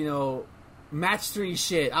 match 3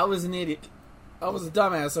 shit. I was an idiot. I was a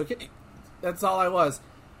dumbass, okay? That's all I was.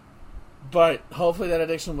 But hopefully that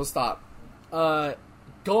addiction will stop.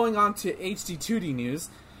 Going on to HD 2D news,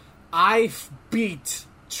 I beat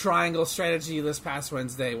Triangle Strategy this past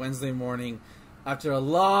Wednesday morning. After a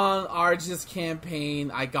long, arduous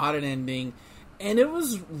campaign, I got an ending, and it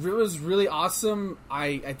was really awesome.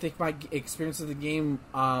 I think my experience of the game,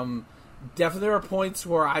 definitely there were points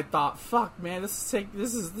where I thought, "Fuck, man, this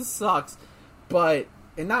sucks,"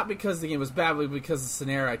 and not because the game was bad, but because the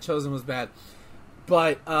scenario I chosen was bad.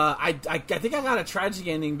 But I think I got a tragic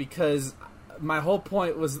ending because my whole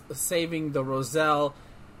point was saving the Roselle,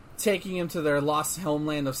 taking him to their lost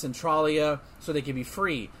homeland of Centralia so they could be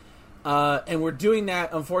free. And we're doing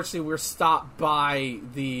that. Unfortunately, we're stopped by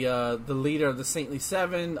the leader of the Saintly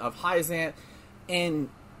Seven of Hyzant, and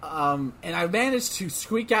I managed to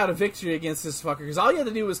squeak out a victory against this fucker because all you had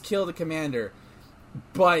to do was kill the commander.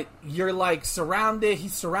 But you're like surrounded.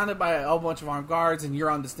 He's surrounded by a whole bunch of armed guards, and you're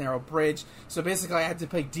on this narrow bridge. So basically, I had to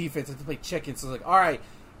play defense. I had to play chicken. So I was like, all right,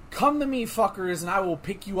 come to me, fuckers, and I will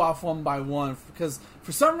pick you off one by one. Because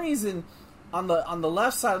for some reason, on the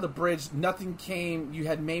left side of the bridge, nothing came. You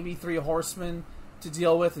had maybe 3 horsemen to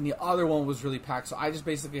deal with, and the other one was really packed. So I just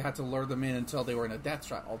basically had to lure them in until they were in a death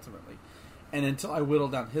trap, ultimately, and until I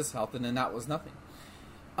whittled down his health, and then that was nothing.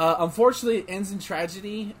 Unfortunately, it ends in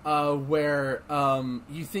tragedy, where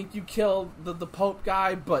you think you killed the Pope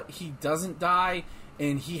guy, but he doesn't die,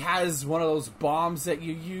 and he has one of those bombs that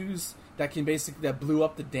you use that blew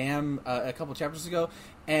up the dam a couple chapters ago,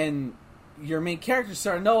 and your main character,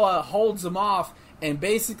 Saranoa, holds him off, and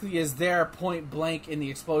basically is there point blank in the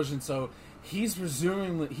explosion, so he's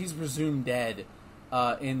presumed dead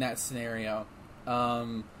in that scenario.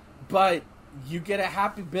 But you get a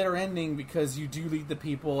happy, bitter ending because you do lead the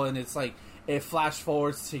people, and it's like it flash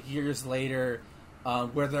forwards to years later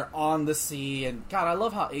where they're on the sea. And God, I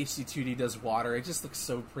love how HD 2D does water. It just looks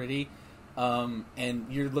so pretty. And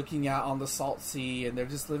you're looking out on the salt sea, and they're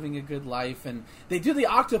just living a good life. And they do the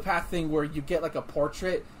Octopath thing where you get like a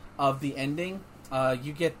portrait of the ending.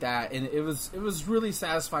 You get that, and it was really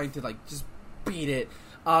satisfying to like just beat it.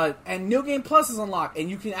 And New Game Plus is unlocked, and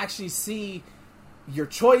you can actually see your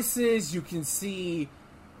choices. You can see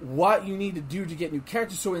what you need to do to get new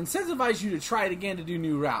characters, so it incentivizes you to try it again to do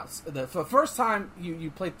new routes. For the first time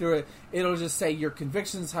you play through it, it'll just say your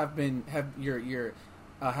convictions have been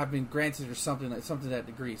granted or something to that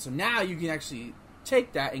degree. So now you can actually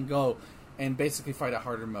take that and go and basically fight a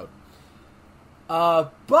harder mode.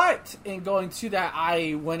 But in going to that,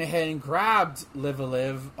 I went ahead and grabbed Live a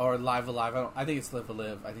Live or Live a Live. I think it's Live a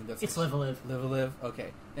Live. I think it's Live a Live. Live a Live.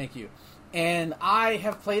 Okay, thank you. And I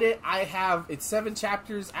have played it. It's 7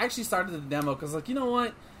 chapters. I actually started the demo because, like, you know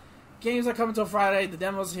what? Games are coming till Friday. The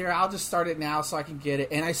demo's here. I'll just start it now so I can get it.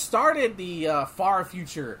 And I started the Far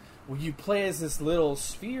Future, where you play as this little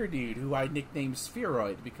sphere dude who I nicknamed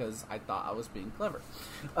Spheroid because I thought I was being clever.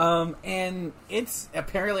 And it's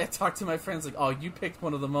apparently, I talked to my friends like, oh, you picked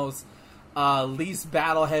one of the most least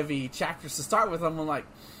battle heavy chapters to start with. I'm like,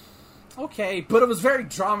 okay, but it was very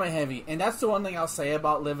drama heavy, and that's the one thing I'll say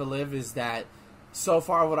about Live a Live is that so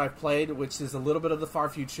far what I've played, which is a little bit of the Far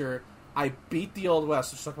Future, I beat the Old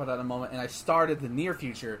West, we'll talk about that in a moment, and I started the Near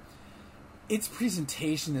Future. Its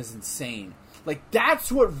presentation is insane. Like,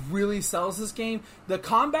 that's what really sells this game. The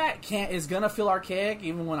combat is gonna feel archaic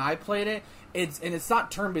even when I played it. It's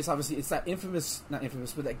not turn-based, obviously. It's that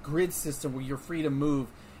but that grid system where you're free to move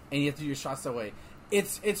and you have to do your shots that way.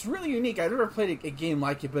 It's really unique. I've never played a game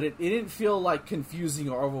like it, but it didn't feel like confusing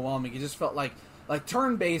or overwhelming. It just felt like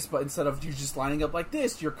turn-based, but instead of you just lining up like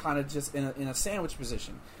this, you're kind of just in a sandwich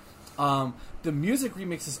position. The music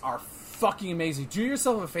remixes are fucking amazing. Do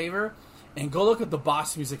yourself a favor and go look at the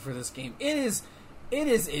boss music for this game. It is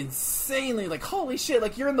insanely, like, holy shit,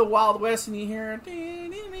 like, you're in the Wild West and you hear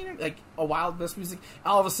like a Wild West music.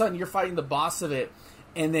 All of a sudden, you're fighting the boss of it.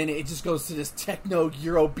 And then it just goes to this techno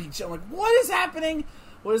Euro beat. I'm like, what is happening?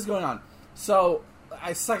 What is going on? So, like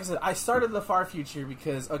I said, I started the Far Future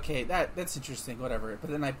because, okay, that's interesting, whatever. But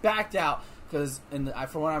then I backed out because,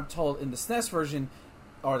 from what I'm told, in the SNES version,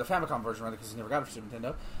 or the Famicom version, rather, because you never got it for Super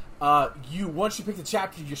Nintendo, once you pick the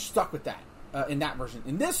chapter, you're stuck with that in that version.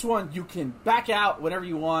 In this one, you can back out whenever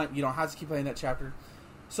you want. You don't have to keep playing that chapter.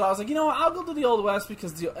 So I was like, you know what, I'll go to the Old West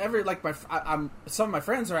because some of my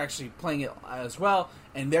friends are actually playing it as well,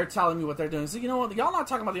 and they're telling me what they're doing. So you know what, y'all not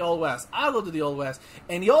talking about the Old West. I'll go to the Old West,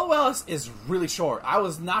 and the Old West is really short. I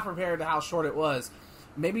was not prepared to how short it was.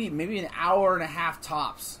 Maybe an hour and a half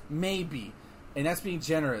tops, maybe, and that's being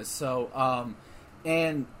generous. So,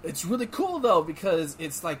 and it's really cool though because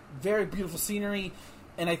it's like very beautiful scenery,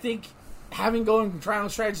 and I think having going from Triangle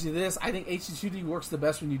Strategy to this, I think HD2D works the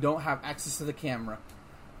best when you don't have access to the camera.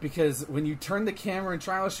 because when you turn the camera in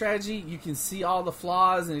triangle strategy, you can see all the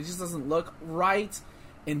flaws, and it just doesn't look right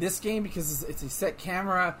in this game because it's a set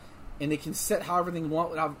camera, and it can set however they want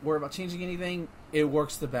without worry about changing anything. It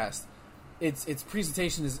works the best. Its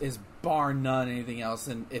presentation is bar none anything else,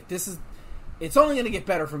 and it's only going to get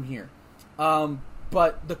better from here.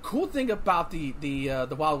 But the cool thing about the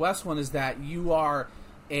Wild West one is that you are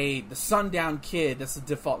the Sundown Kid. That's the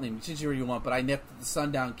default name. You change it where you want, but I nipped the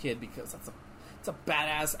Sundown Kid because it's a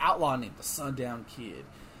badass outlaw name, the Sundown Kid.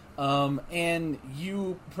 And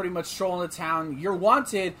you pretty much stroll into town. You're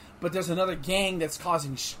wanted, but there's another gang that's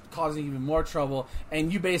causing even more trouble,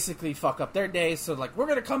 and you basically fuck up their day. So like, we're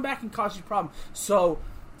gonna come back and cause you a problem. So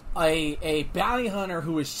a bounty hunter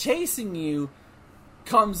who is chasing you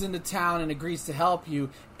comes into town and agrees to help you,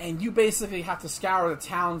 and you basically have to scour the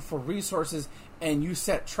town for resources, and you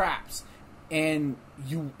set traps. And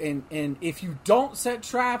if you don't set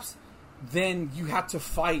traps, then you have to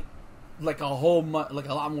fight like a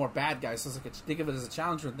lot more bad guys. So it's like think of it as a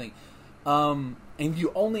challenger thing. And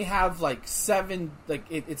you only have like 7, like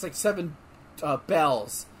it's like 7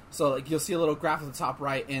 bells. So like you'll see a little graph at the top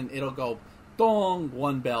right, and it'll go dong,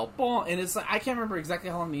 1 bell, bong, and it's like I can't remember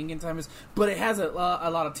exactly how long the in-game time is, but it has a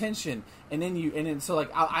lot of tension. And then so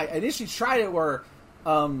like I initially tried it where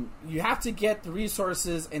you have to get the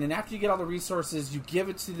resources, and then after you get all the resources, you give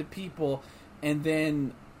it to the people, and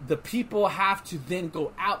then the people have to then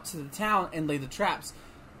go out to the town and lay the traps.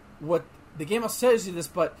 What the game also tells you this,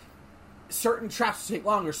 but certain traps take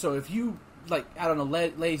longer. So if you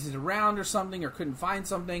lazy it around or something, or couldn't find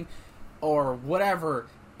something or whatever,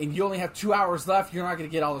 and you only have 2 hours left, you're not going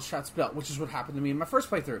to get all those traps built, which is what happened to me in my first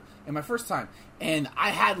playthrough, in my first time. And I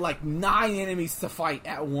had like 9 enemies to fight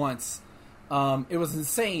at once. It was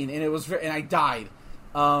insane, and and I died.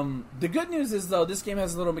 The good news is, though, this game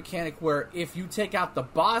has a little mechanic where if you take out the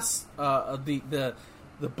boss, the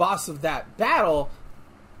boss of that battle,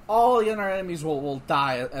 all the other enemies will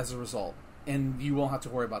die as a result, and you won't have to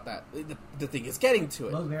worry about that. The thing is getting to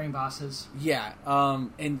it. Load-bearing bosses. Yeah,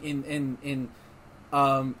 and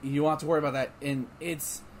you won't have to worry about that. And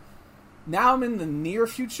it's now I'm in the near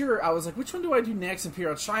future. I was like, which one do I do next?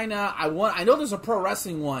 Imperial China. I know there's a pro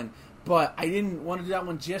wrestling one, but I didn't want to do that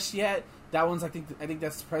one just yet. That one's I think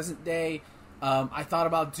that's present day. I thought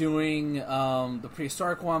about doing the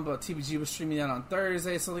prehistoric one, but TBG was streaming that on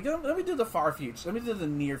Thursday. So like, let me do the far future. Let me do the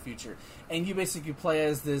near future. And you basically play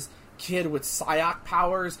as this kid with Psyoc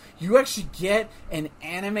powers. You actually get an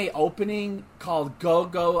anime opening called Go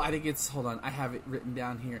Go. I think it's, hold on, I have it written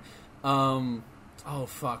down here. Oh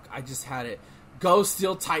fuck, I just had it. Go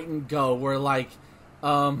Steel Titan Go, where like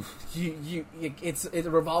it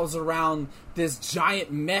revolves around this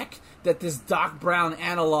giant mech that this Doc Brown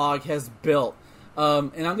analog has built.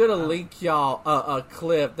 And I'm gonna link y'all a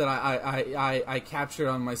clip that I captured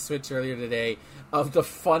on my Switch earlier today of the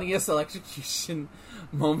funniest electrocution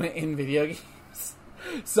moment in video games.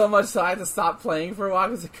 So much so I had to stop playing for a while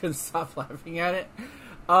because I couldn't stop laughing at it.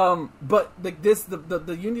 But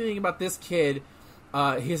the unique thing about this kid,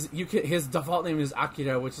 his default name is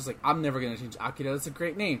Akira, which is like, I'm never gonna change Akira. That's a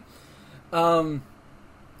great name. And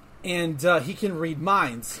he can read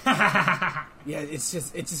minds. Yeah, it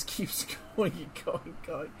just keeps going and going and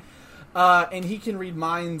going. And he can read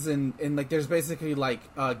minds, and like there's basically like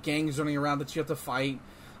gangs running around that you have to fight.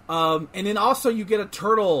 And then also you get a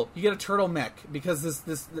turtle mech, because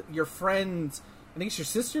this your friend, I think it's your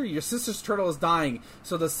sister's turtle is dying.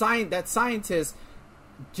 So that scientist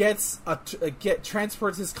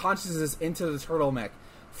transports his consciousness into the turtle mech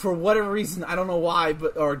for whatever reason. I don't know why,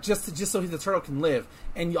 but or just so the turtle can live.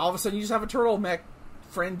 And all of a sudden you just have a turtle mech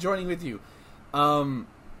friend joining with you.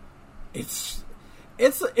 It's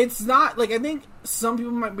not like, I think some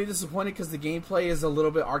people might be disappointed because the gameplay is a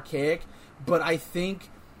little bit archaic, but I think,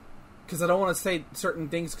 because I don't want to say certain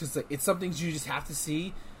things because it's some things you just have to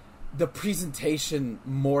see, the presentation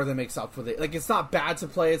more than makes up for it. Like, it's not bad to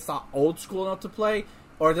play, it's not old school enough to play,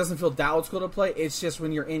 or it doesn't feel that old school to play. It's just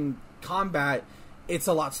when you're in combat, it's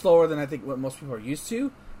a lot slower than I think what most people are used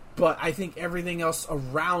to. But I think everything else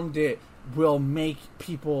around it will make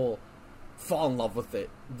people fall in love with it.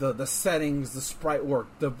 The settings, the sprite work,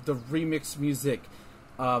 the remix music.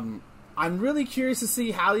 I'm really curious to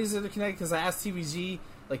see how these are connected, because I asked TVG,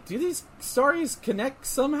 like, do these stories connect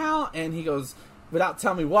somehow? And he goes, without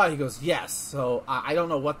telling me what, he goes, yes. So I don't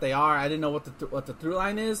know what they are. I didn't know what the through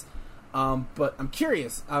line is. But I'm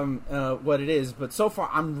curious what it is. But so far,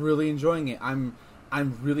 I'm really enjoying it. I'm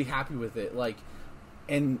really happy with it. Like,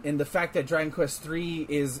 and the fact that Dragon Quest III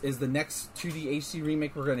is the next 2D HD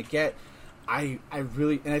remake we're going to get, I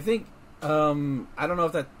really, and I think I don't know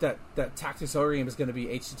if that Tactics Ogre game is going to be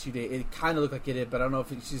HD 2D. It kind of looked like it did, but I don't know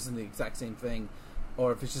if it's using the exact same thing,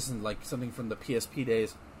 or if it's just in like something from the PSP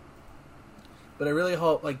days. But I really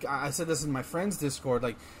hope, like I said this in my friend's Discord,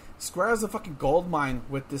 like Square has a fucking gold mine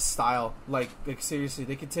with this style. Like seriously,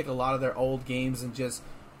 they could take a lot of their old games and just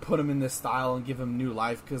put them in this style and give them new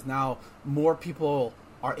life, because now more people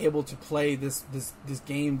are able to play this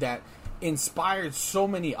game that inspired so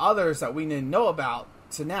many others that we didn't know about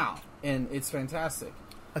to now, and it's fantastic.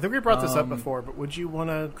 I think we brought this up before, but would you want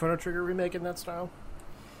a Chrono Trigger remake in that style?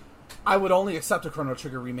 I would only accept a Chrono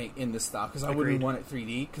Trigger remake in this style, because I wouldn't Agreed. want it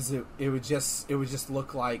 3D, because it would just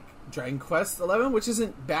look like Dragon Quest 11, which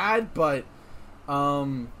isn't bad, but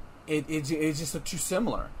it just looked too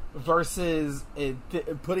similar. Versus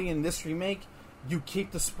putting in this remake, you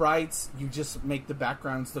keep the sprites, you just make the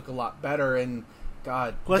backgrounds look a lot better, and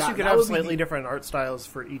God, Plus, you could have slightly different art styles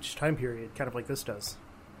for each time period, kind of like this does.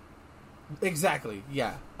 Exactly,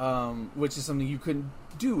 yeah. Which is something you couldn't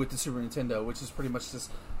do with the Super Nintendo, which is pretty much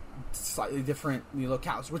just slightly different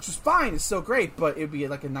locales, which is fine. It's still great, but it'd be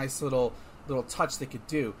like a nice little touch they could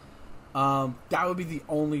do. That would be the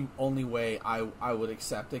only way I would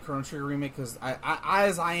accept a Chrono Trigger remake, because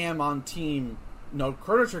I am on team no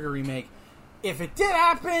Chrono Trigger remake. If it did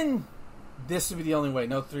happen, this would be the only way.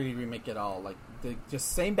 No 3D remake at all. Like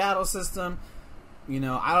just same battle system. I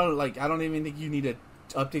don't even think you need to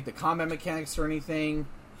update the combat mechanics or anything,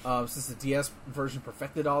 since the DS version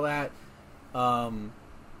perfected all that. So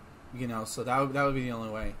that would be the only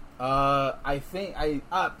way. I think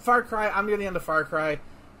Far Cry. I'm near the end of Far Cry.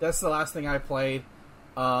 That's the last thing I played.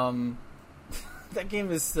 That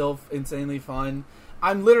game is still insanely fun.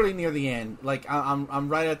 I'm literally near the end. Like I'm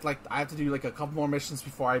right at I have to do like a couple more missions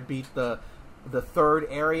before I beat the third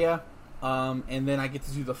area, and then I get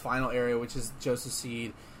to do the final area, which is Joseph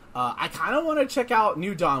Seed. I kind of want to check out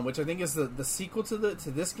New Dawn, which I think is the sequel to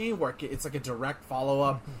this game, where it's like a direct follow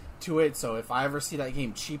up to it. So if I ever see that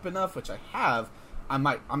game cheap enough, which I have, I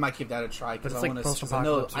might give that a try, because I want to.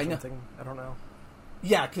 Post-apocalypse or something. I don't know.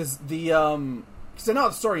 Yeah, because because I know how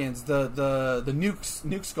the story ends. The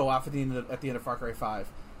nukes go off at the end of Far Cry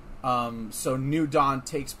 5. So New Dawn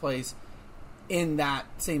takes place in that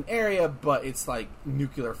same area, but it's like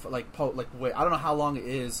nuclear, wait, I don't know how long it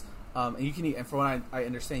is. And you can, and from what I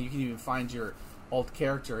understand, you can even find your old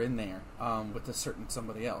character in there with a certain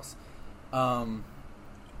somebody else.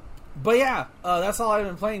 But yeah, that's all I've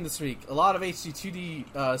been playing this week. A lot of HD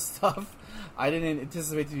 2D stuff. I didn't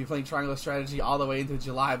anticipate to be playing Triangle Strategy all the way into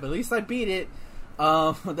July, but at least I beat it.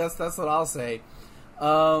 That's what I'll say.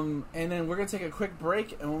 And then we're going to take a quick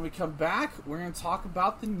break, and when we come back, we're going to talk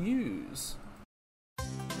about the news.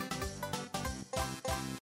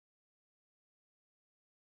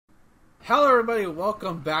 Hello everybody,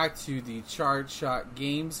 welcome back to the Chart Shot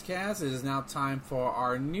Gamescast. It is now time for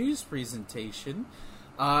our news presentation.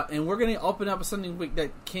 And we're going to open up with something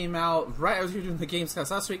that came out right as we were doing the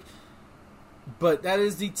Gamescast last week. But that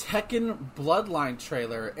is the Tekken Bloodline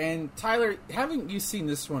trailer. And Tyler, haven't you seen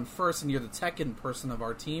this one first, and you're the Tekken person of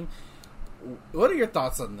our team? What are your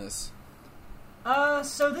thoughts on this?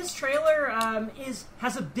 So this trailer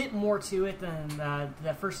has a bit more to it than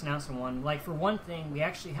the first announcement one. Like, for one thing, we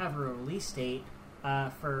actually have a release date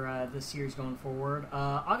for this series going forward.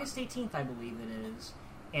 August 18th, I believe it is.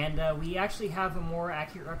 And we actually have a more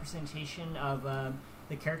accurate representation of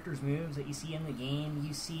the character's moves that you see in the game.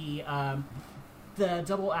 You see the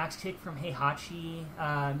double axe kick from Heihachi.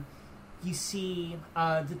 You see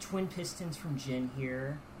the twin pistons from Jin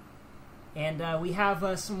here. And we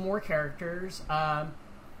have some more characters.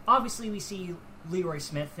 Obviously, we see Leroy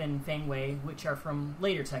Smith and Feng Wei, which are from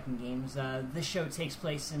later Tekken games. This show takes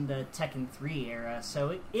place in the Tekken 3 era,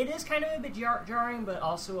 so it is kind of a bit jarring, but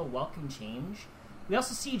also a welcome change. We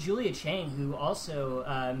also see Julia Chang, who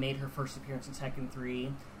also made her first appearance in Tekken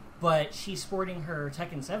 3, but she's sporting her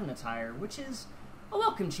Tekken 7 attire, which is a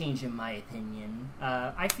welcome change in my opinion.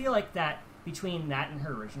 I feel like that between that and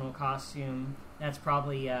her original costume, that's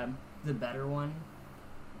probably the better one.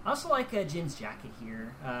 I also like Jin's jacket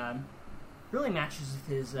here. Really matches with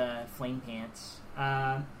his flame pants.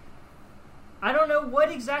 I don't know what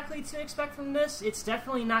exactly to expect from this. It's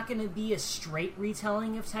definitely not going to be a straight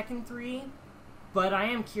retelling of Tekken 3, but I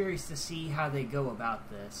am curious to see how they go about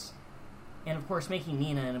this. And of course, making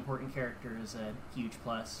Nina an important character is a huge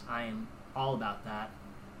plus. I am all about that.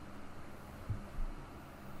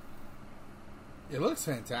 It looks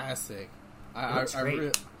fantastic. I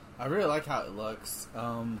really like how it looks.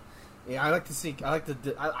 Yeah, I like to see.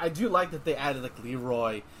 I do like that they added like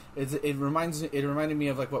Leroy. It reminded me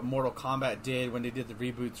of like what Mortal Kombat did when they did the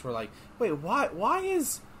reboots. Where like, wait, why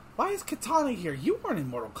is why is Katana here? You weren't in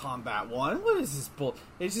Mortal Kombat 1. What is this bull?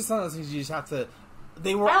 It's just one of those things you just have to...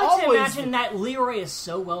 They were I like always... to imagine that Leroy is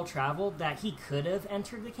so well-traveled that he could have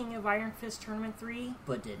entered the King of Iron Fist Tournament 3,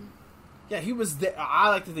 but didn't. Yeah, he was there. I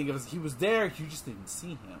like to think of it as he was there, you just didn't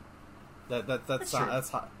see him. That's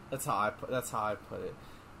how I put it.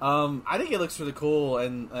 I think it looks really cool,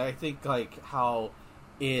 and I think like how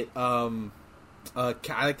it I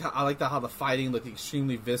like how the fighting looked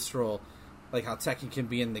extremely visceral, like how Tekken can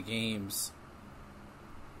be in the games.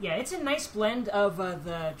 Yeah, it's a nice blend of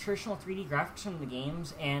the traditional 3D graphics from the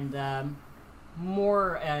games and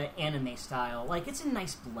more anime style. Like, it's a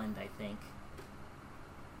nice blend, I think.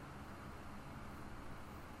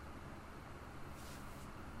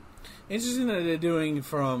 Interesting that they're doing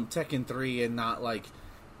from Tekken 3 and not like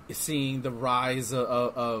seeing the rise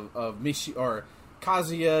of Mishi or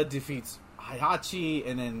Kazuya defeats Heihachi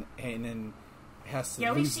and then has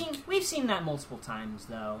to we've seen that multiple times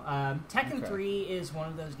though. Tekken 3 is one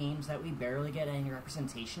of those games that we barely get any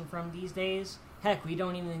representation from these days. Heck, we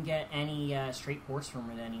don't even get any straight ports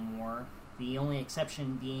from it anymore. The only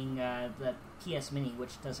exception being the PS Mini,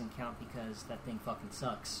 which doesn't count because that thing fucking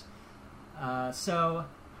sucks.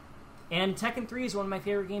 And Tekken 3 is one of my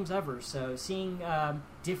favorite games ever, so seeing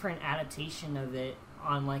different adaptation of it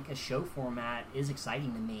on like a show format is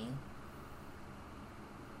exciting to me.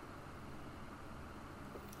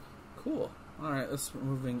 Cool. Alright, let's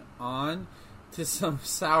moving on to some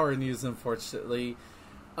sour news, unfortunately.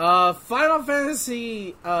 Final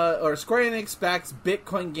Fantasy, or Square Enix backs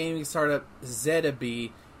Bitcoin gaming startup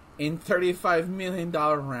Zetabe in $35 million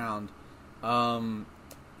round.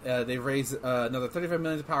 They raised another $35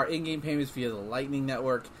 million to power in-game payments via the Lightning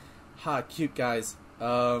Network. Ha, cute guys.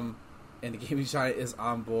 And the gaming giant is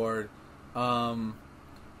on board. A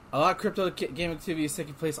lot of crypto game activity is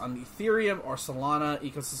taking place on Ethereum or Solana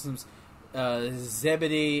ecosystems.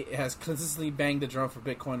 Zebedee has consistently banged the drum for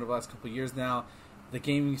Bitcoin over the last couple of years now. The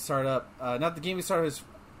gaming startup, has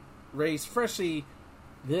raised fresh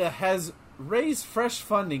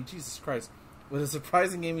funding. Jesus Christ, with a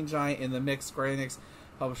surprising gaming giant in the mix. Square Enix,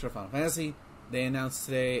 publisher of Final Fantasy. They announced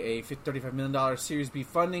today a $35 million Series B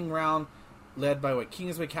funding round led by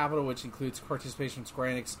Kingsway Capital, which includes participation from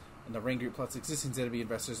Square Enix and the Rain Group, plus existing Zetabe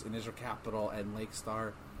investors in Israel Capital and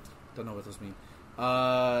Lakestar. Don't know what those mean.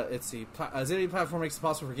 It's the Zetabe platform makes it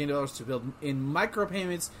possible for game developers to build in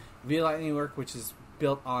micropayments via Lightning Network, which is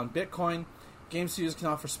built on Bitcoin. Game studios can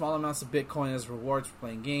offer small amounts of Bitcoin as rewards for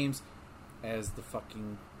playing games. There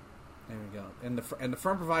we go. And the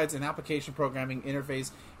firm provides an application programming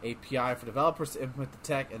interface API for developers to implement the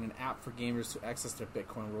tech and an app for gamers to access their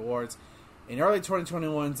Bitcoin rewards. In early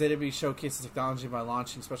 2021, Zetabe showcased the technology by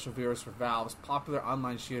launching special viewers for Valve's popular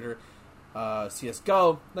online shooter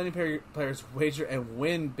CSGO, letting players wager and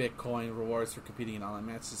win Bitcoin rewards for competing in online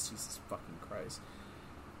matches. Jesus fucking Christ.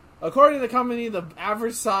 According to the company, the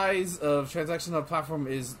average size of transaction on the platform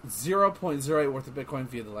is 0.08 worth of Bitcoin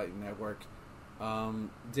via the Lightning Network.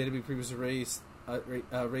 Zetabe previously raised a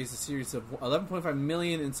series of $11.5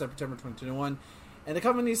 million in September 2021, and the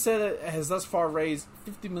company said it has thus far raised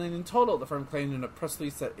 $50 million in total. The firm claimed in a press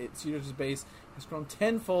release that its user base has grown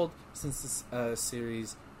tenfold since this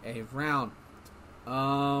Series A round.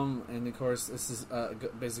 And of course, this is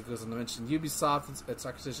basically goes on to mention Ubisoft, its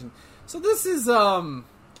acquisition. So this is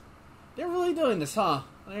they're really doing this, huh?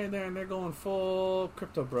 They're going full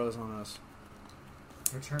crypto bros on us.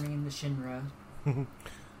 Returning to Shinra.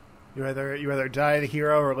 You either die the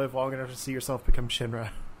hero or live long enough to see yourself become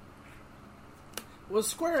Shinra. Was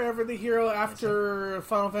Square ever the hero after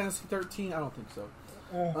Final Fantasy 13? I don't think so.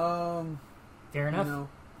 Fair enough.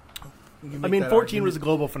 I mean, 14 was a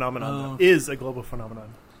global phenomenon. Is a global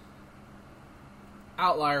phenomenon.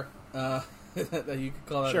 Outlier. You could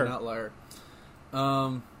call that an outlier.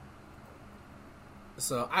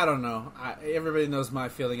 So I don't know. Everybody knows my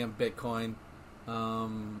feeling on Bitcoin,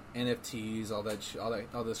 NFTs, all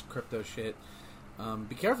this crypto shit.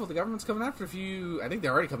 Be careful, the government's coming after I think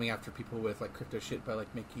they're already coming after people with like crypto shit by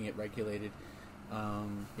like making it regulated.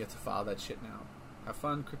 You have to file that shit now. Have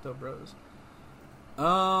fun, crypto bros.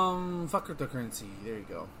 Fuck cryptocurrency. There you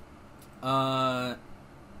go.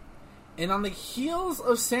 And on the heels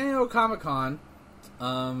of San Diego Comic-Con,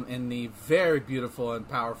 and the very beautiful and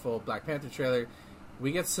powerful Black Panther trailer,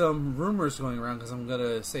 we get some rumors going around, because I'm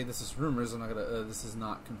gonna say this is rumors. This is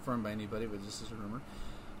not confirmed by anybody, but this is a rumor.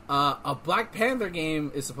 A Black Panther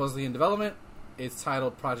game is supposedly in development. It's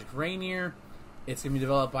titled Project Rainier. It's going to be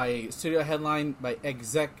developed by a studio headlined by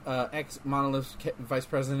ex-Monolith Vice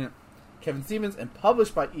President Kevin Stevens and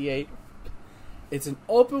published by EA. It's an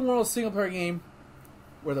open-world single-player game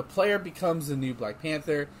where the player becomes the new Black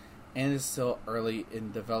Panther. and is still early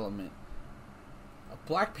in development. A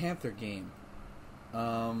Black Panther game.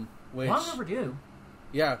 Which, long overdue.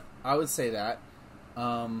 Yeah, I would say that.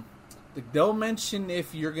 They'll mention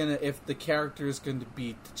if the character is going to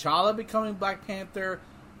be T'Challa becoming Black Panther,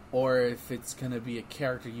 or if it's going to be a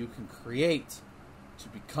character you can create to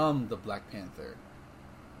become the Black Panther.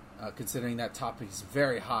 Considering that topic is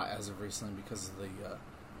very hot as of recently because of the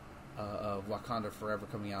Wakanda Forever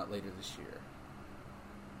coming out later this year.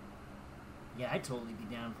 Yeah, I'd totally be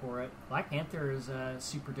down for it. Black Panther is a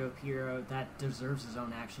super dope hero that deserves his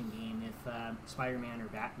own action game if Spider-Man or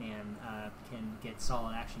Batman can get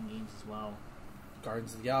solid action games as well.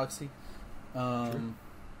 Guardians of the Galaxy.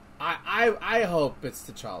 I hope it's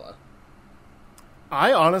T'Challa.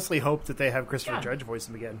 I honestly hope that they have Christopher Judge voice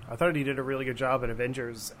him again. I thought he did a really good job in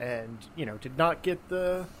Avengers and, did not get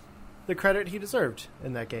the credit he deserved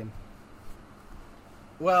in that game.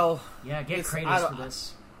 Well... Yeah, get Kratos for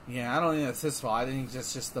this. Yeah, I don't think that's his fault. I think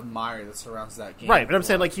it's just the mire that surrounds that game. Right, but I'm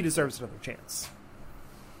saying, he deserves another chance.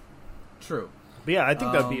 True. But yeah, I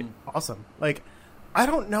think that would be awesome. I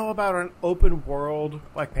don't know about an open-world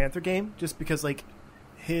Black Panther game, just because,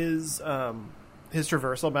 his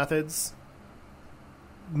traversal methods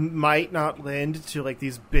might not lend to,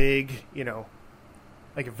 these big,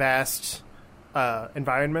 vast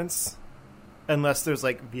environments, unless there's,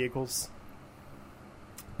 vehicles.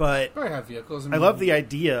 But I have vehicles. I love the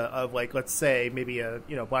idea of let's say maybe a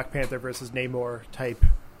Black Panther versus Namor type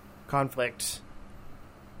conflict,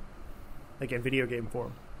 in video game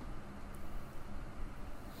form.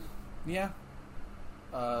 Yeah.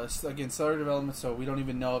 Again, stellar development, so we don't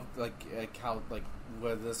even know if, how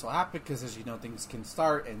whether this will happen because, as you know, things can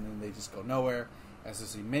start and then they just go nowhere, as we've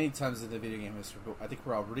seen many times in the video game history. But I think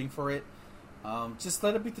we're all rooting for it. Just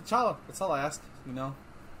let it be T'Challa. That's all I ask.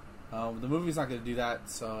 The movie's not going to do that,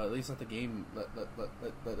 so at least let the game let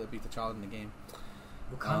it be T'Challa in the game.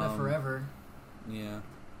 Wakanda forever. Yeah,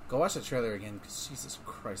 go watch that trailer again because Jesus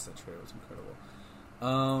Christ, that trailer was incredible.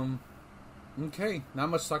 Okay, not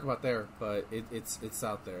much to talk about there, but it's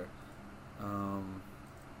out there.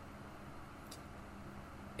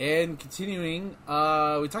 And continuing,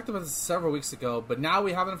 we talked about this several weeks ago, but now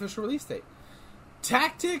we have an official release date.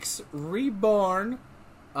 Tactics Reborn.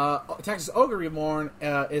 Tactics Ogre Reborn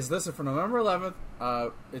is listed for November 11th.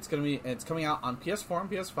 It's coming out on PS4 and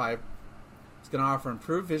PS5. It's going to offer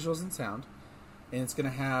improved visuals and sound, and it's going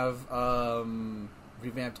to have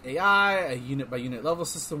revamped AI, a unit by unit level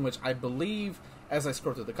system, which I believe, as I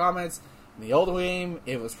scroll through the comments, in the old game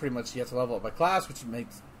it was pretty much you have to level up by class, which meant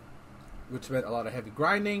a lot of heavy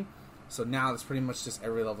grinding. So now it's pretty much just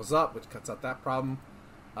every levels up, which cuts out that problem.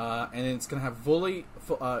 And then it's going to have he's going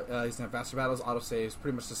to have faster battles, autosaves,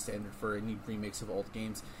 pretty much the standard for any remakes of old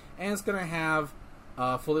games. And it's going to have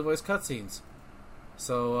fully voiced cutscenes.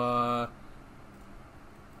 So,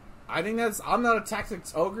 I think I'm not a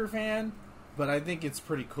Tactics Ogre fan, but I think it's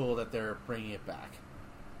pretty cool that they're bringing it back.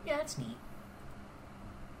 Yeah, it's neat.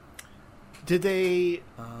 Did they...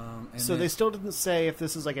 so they still didn't say if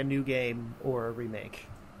this is a new game or a remake.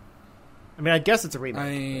 I mean, I guess it's a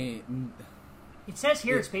remake. It says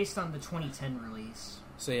here it's based on the 2010 release.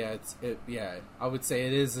 So yeah, I would say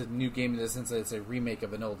it is a new game in the sense that it's a remake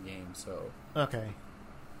of an old game. So okay,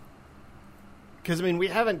 because we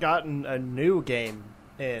haven't gotten a new game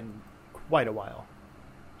in quite a while,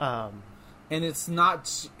 and it's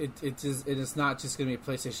not it is not just going to be a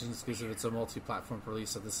PlayStation exclusive. It's a multi-platform release,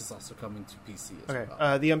 so this is also coming to PC as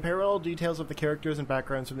well. The unparalleled details of the characters and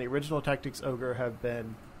backgrounds from the original Tactics Ogre have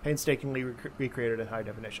been painstakingly recreated in high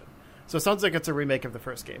definition. So it sounds like it's a remake of the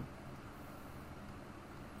first game.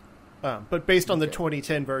 But based on the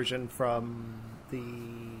 2010 version from the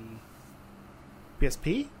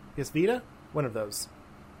PSP? PS Vita? One of those.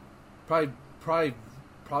 Probably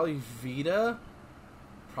Vita.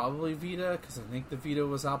 Probably Vita, because I think the Vita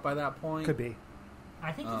was out by that point. Could be.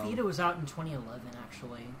 I think the Vita was out in 2011,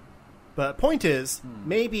 actually. But point is,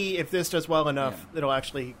 maybe if this does well enough, it'll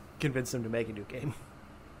actually convince them to make a new game.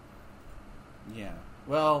 Yeah.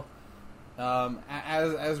 Well...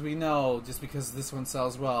 as we know, just because this one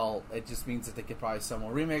sells well, it just means that they could probably sell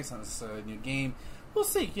more remakes, not necessarily a new game. We'll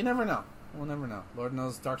see. You never know. We'll never know. Lord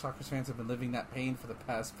knows Darkstalkers fans have been living that pain for the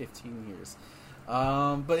past 15 years.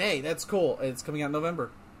 But hey, that's cool. It's coming out in November.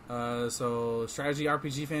 So strategy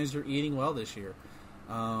RPG fans, you're eating well this year.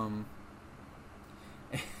 And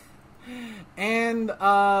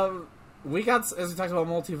we got, as we talked about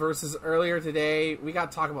multiverses earlier today, we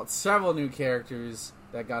got to talk about several new characters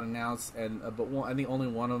that got announced, and I think only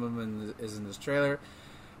one of them is in this trailer.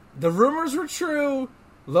 The rumors were true.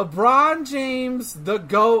 LeBron James, the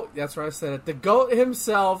GOAT, that's where I said it, the GOAT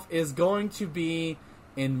himself is going to be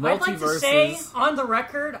in I'd like to Multiverses. say, on the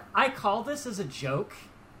record, I call this as a joke.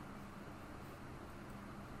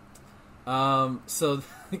 So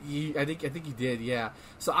I think you did, yeah.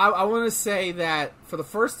 So I want to say that for the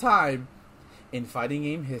first time in fighting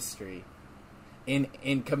game history, in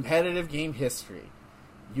competitive game history,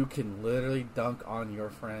 you can literally dunk on your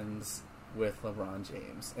friends with LeBron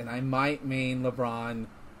James, and I might main LeBron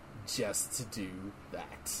just to do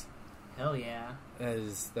that. Hell yeah. That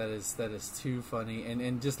is too funny,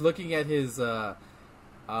 and just looking at his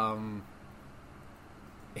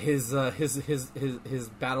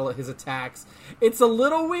battle, his attacks, it's a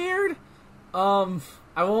little weird. I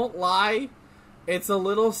won't lie, it's a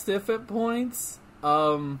little stiff at points.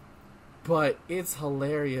 But it's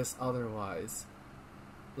hilarious otherwise.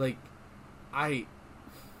 Like,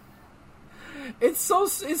 it's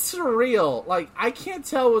surreal. Like, I can't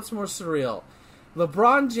tell what's more surreal.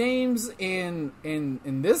 LeBron James in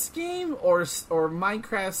this game or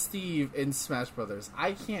Minecraft Steve in Smash Brothers.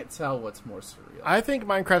 I can't tell what's more surreal. I think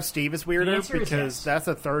Minecraft Steve is weirder answer is because yes. that's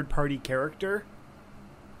a third-party character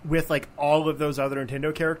with, like, all of those other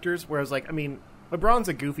Nintendo characters, whereas, like, I mean, LeBron's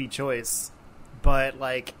a goofy choice, but,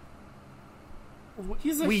 like...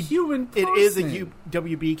 He's a human person. It is a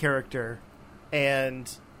UWB character, and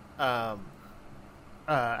after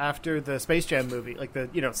the Space Jam movie, like the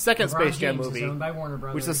second LeBron Space Jam James movie, is owned by Warner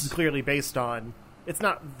Brothers. which this is clearly based on, it's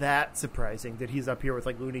not that surprising that he's up here with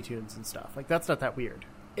like Looney Tunes and stuff. Like that's not that weird.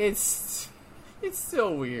 It's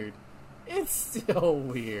still weird. It's still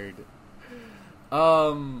weird.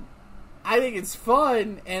 I think it's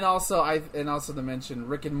fun, and also to mention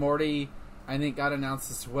Rick and Morty. I think got announced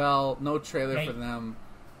as well. No trailer for them.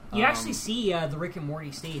 You actually see the Rick and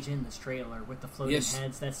Morty stage in this trailer with the floating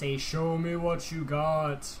heads that say, "Show me what you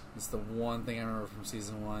got." It's the one thing I remember from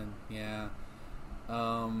season 1. Yeah.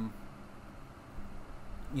 Yeah,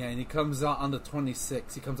 and he comes out on the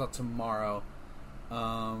 26th. He comes out tomorrow.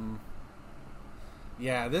 Yeah,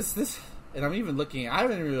 this, and I'm even looking. I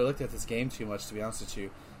haven't really looked at this game too much, to be honest with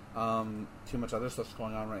you. Too much other stuff's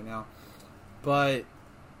going on right now, but.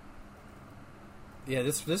 Yeah,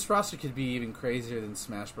 this roster could be even crazier than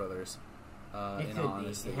Smash Brothers. It could be.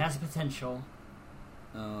 It has potential.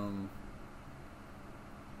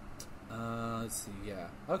 Let's see. Yeah.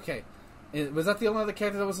 Okay. Was that the only other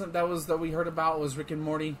character that we heard about? Was Rick and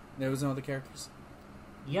Morty? There was no other characters.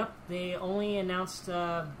 Yep. They only announced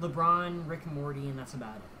LeBron, Rick and Morty, and that's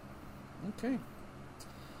about it. Okay.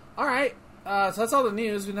 All right. So that's all the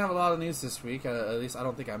news. We didn't have a lot of news this week. At least I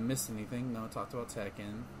don't think I missed anything. No, I talked about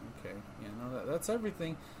Tekken. Okay, yeah, no, that's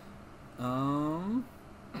everything.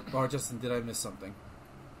 Or Justin, did I miss something?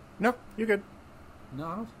 No, you're good.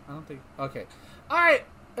 No, I don't think. Okay, all right.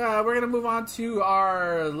 We're gonna move on to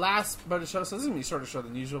our last part of the show. So this is gonna be a shorter show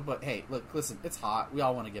than usual, but hey, look, listen, it's hot. We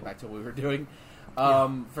all want to get back to what we were doing.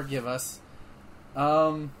 Forgive us.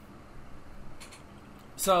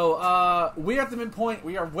 So we're at the midpoint.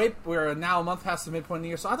 We are now a month past the midpoint of the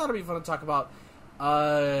year. So I thought it'd be fun to talk about.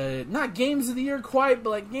 Not games of the year quite,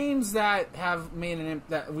 but like games that have made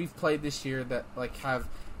that we've played this year that like have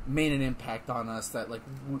made an impact on us that like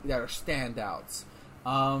that are standouts.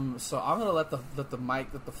 So I'm gonna let the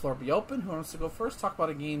floor be open. Who wants to go first? Talk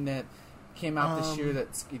about a game that came out this year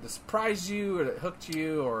that either surprised you or that hooked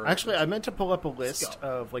you. Or actually, I meant to pull up a list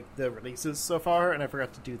of like the releases so far, and I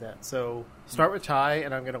forgot to do that. So start with Ty,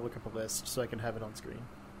 and I'm gonna look up a list so I can have it on screen.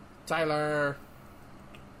 Tyler.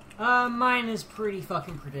 Mine is pretty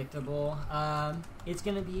fucking predictable. It's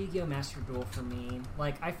gonna be Yu-Gi-Oh! Master Duel for me.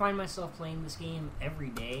 Like, I find myself playing this game every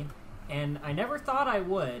day, and I never thought I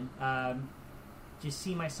would. Just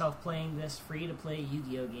see myself playing this free-to-play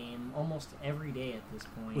Yu-Gi-Oh! Game almost every day at this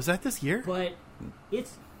point. Was that this year? But it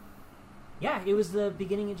was the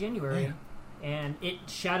beginning of January. Yeah. And it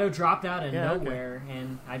shadow dropped out of nowhere,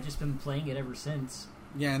 and I've just been playing it ever since.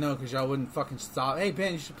 Yeah, I know, because y'all wouldn't fucking stop. Hey,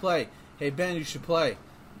 Ben, you should play. Hey, Ben, you should play.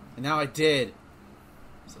 And now I did.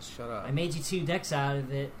 So shut up. I made you 2 decks out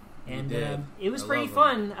of it, and it was I pretty love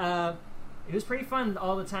fun. It was pretty fun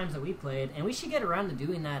all the times that we played, and we should get around to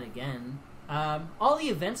doing that again. All the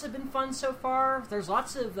events have been fun so far. There's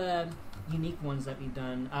lots of unique ones that we've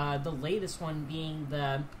done. The latest one being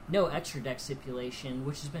the no extra deck stipulation,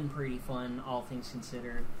 which has been pretty fun, all things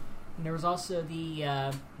considered. And there was also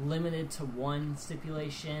the limited to 1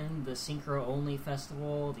 stipulation, the Synchro Only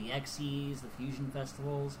Festival, the Xyz, the Fusion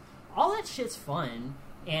Festivals. All that shit's fun,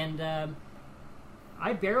 and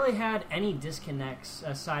I barely had any disconnects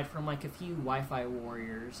aside from like a few Wi-Fi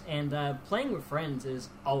warriors. And playing with friends is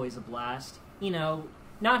always a blast. You know,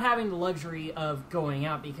 not having the luxury of going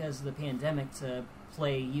out because of the pandemic to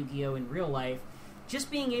play Yu-Gi-Oh! In real life, just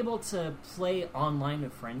being able to play online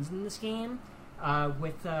with friends in this game,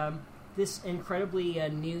 with this incredibly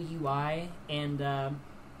new UI and a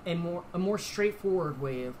more straightforward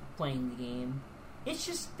way of playing the game. There's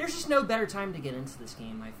just no better time to get into this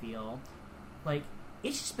game. I feel like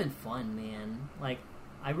it's just been fun, man. Like,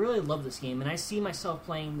 I really love this game, and I see myself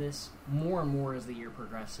playing this more and more as the year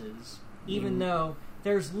progresses. Even though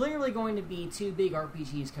there's literally going to be 2 big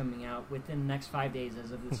RPGs coming out within the next 5 days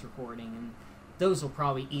as of this recording, and those will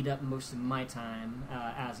probably eat up most of my time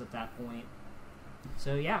as of that point.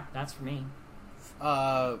 So yeah, that's for me.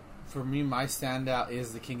 For me, my standout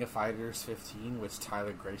is the King of Fighters 15, which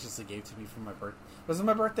Tyler graciously gave to me for my birthday. Was it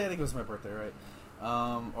my birthday? I think it was my birthday, right?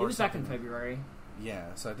 It was back in February.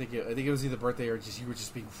 Yeah, so I think it was either birthday or just you were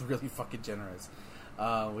just being really fucking generous.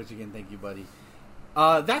 Which again, thank you, buddy.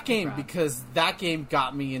 That game, because that game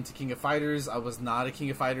got me into King of Fighters. I was not a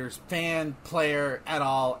King of Fighters fan, player at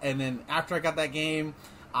all. And then after I got that game,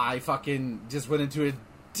 I fucking just went into a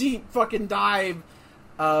deep fucking dive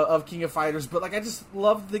of King of Fighters. But like, I just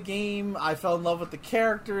loved the game. I fell in love with the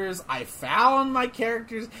characters. I found my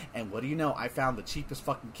characters. And what do you know? I found the cheapest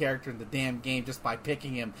fucking character in the damn game just by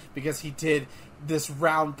picking him because he did this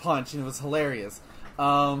round punch and it was hilarious.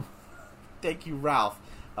 Thank you, Ralph.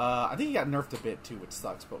 I think he got nerfed a bit too, which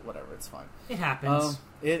sucks, but whatever, it's fine. It happens.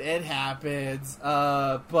 It happens.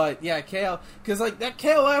 But yeah, KO, because like that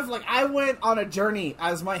KOF, like I went on a journey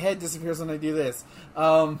as my head disappears when I do this.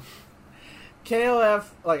 KOF,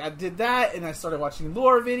 like I did that, and I started watching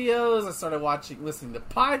lore videos. I started listening to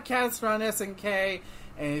podcasts around SNK,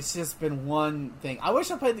 and it's just been one thing. I wish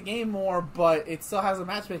I played the game more, but it still has a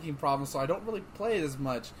matchmaking problem, so I don't really play it as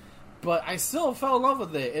much. But I still fell in love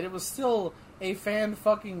with it, and it was still a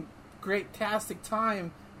great-tastic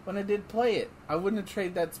time when I did play it. I wouldn't have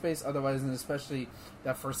traded that space otherwise, and especially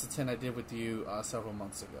that first attempt I did with you several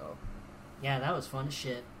months ago. Yeah, that was fun as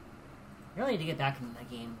shit. I really need to get back into that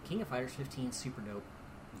game. King of Fighters 15 is super dope.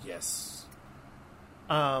 Yes.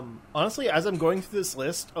 Honestly, as I'm going through this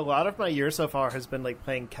list, a lot of my year so far has been like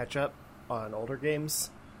playing catch-up on older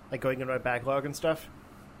games, like going into my backlog and stuff.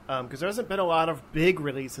 Because there hasn't been a lot of big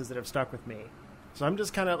releases that have stuck with me. So I'm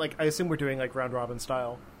just kind of like, I assume we're doing like round robin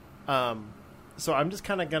style. So I'm just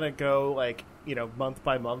kind of going to go like, month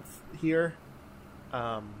by month here.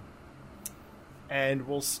 And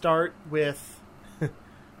we'll start with,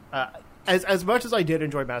 as much as I did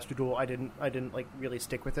enjoy Master Duel, I didn't like really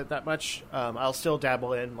stick with it that much. I'll still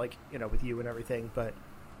dabble in like, with you and everything, but.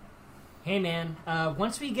 Hey man,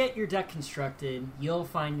 once we get your deck constructed, you'll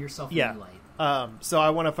find yourself a new light. So I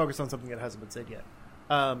want to focus on something that hasn't been said yet.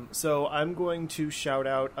 So I'm going to shout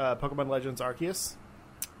out Pokemon Legends Arceus,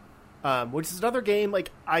 which is another game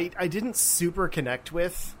like I didn't super connect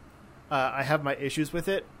with. I have my issues with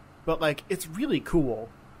it, but like it's really cool.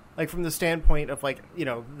 Like from the standpoint of like,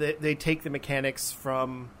 they take the mechanics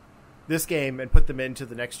from this game and put them into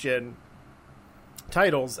the next gen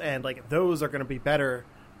titles, and like those are going to be better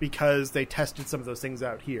because they tested some of those things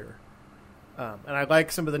out here. And I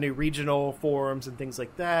like some of the new regional forms and things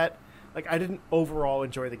like that. Like, I didn't overall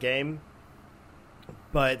enjoy the game,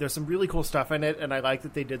 but there's some really cool stuff in it, and I like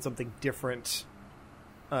that they did something different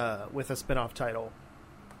with a spin-off title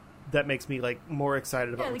that makes me, like, more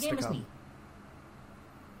excited about what's to come. The game was neat.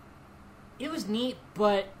 It was neat,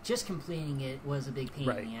 but just completing it was a big pain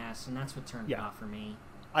in the ass, and that's what turned it off for me.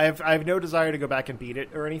 I have no desire to go back and beat it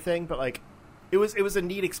or anything, but, like, it was a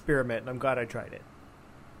neat experiment, and I'm glad I tried it.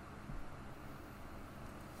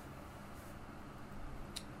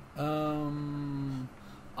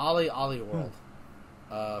 Ollie World,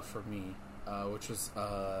 for me, which was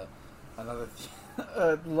another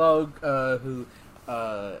Logue, who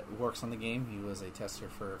works on the game. He was a tester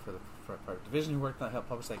for Private Division. Who worked on helped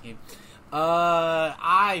publish that game.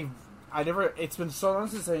 I never. It's been so long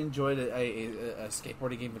since I enjoyed a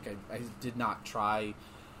skateboarding game. Like I did not try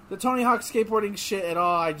the Tony Hawk skateboarding shit at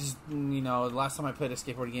all. I just the last time I played a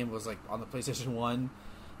skateboarding game was like on the PlayStation 1.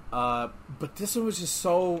 But this one was just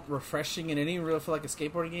so refreshing, and it didn't really feel like a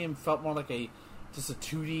skateboarding game. It felt more like just a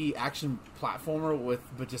 2D action platformer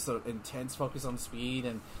but just an intense focus on speed,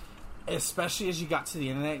 and especially as you got to the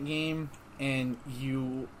internet game and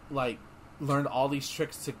you like learned all these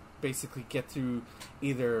tricks to basically get through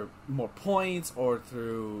either more points or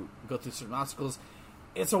go through certain obstacles.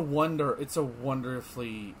 It's a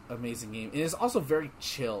wonderfully amazing game. And it's also very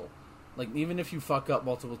chill. Like even if you fuck up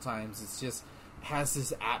multiple times, it's just has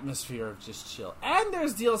this atmosphere of just chill. And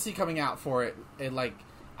there's DLC coming out for it, and like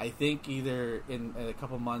I think either in a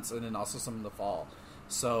couple months, and then also some in the fall.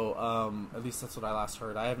 So at least that's what I last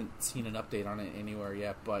heard. I haven't seen an update on it anywhere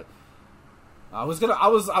yet, but I was gonna buy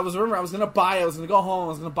it. I was gonna go home. I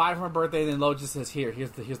was gonna buy it for my birthday, and then Lo just says, here's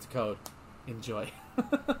the code. Enjoy.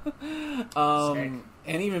 And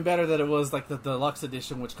even better that it was like the deluxe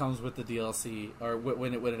edition, which comes with the DLC or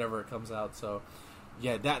whenever it comes out. So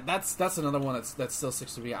yeah, that's another one that still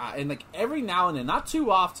sticks to me. And like every now and then, not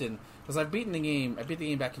too often, because I beat the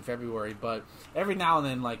game back in February, but every now and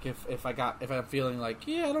then, like if I'm feeling like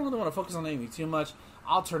I don't really want to focus on anything too much,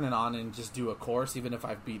 I'll turn it on and just do a course, even if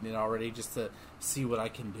I've beaten it already, just to see what I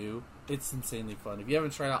can do. It's insanely fun. If you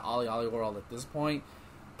haven't tried out Ollie Ollie World at this point,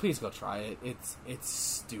 please go try it. It's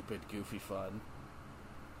stupid, goofy fun.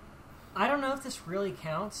 I don't know if this really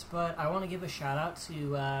counts, but I want to give a shout out to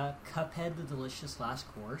Cuphead: The Delicious Last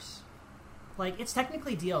Course. Like, it's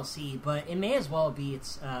technically DLC, but it may as well be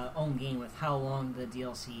its own game with how long the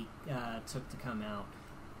DLC took to come out.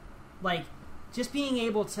 Like, just being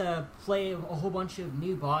able to play a whole bunch of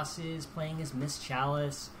new bosses, playing as Miss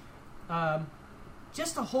Chalice,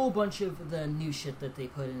 just a whole bunch of the new shit that they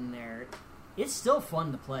put in there. It's still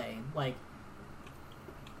fun to play. Like,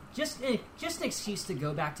 just an excuse to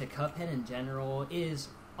go back to Cuphead in general is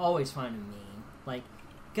always fun to me. Like,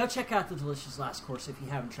 go check out The Delicious Last Course if you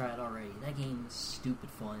haven't tried it already. That game is stupid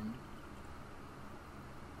fun.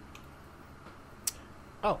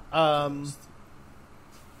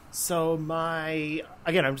 So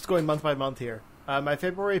again, I'm just going month by month here. My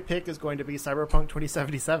February pick is going to be Cyberpunk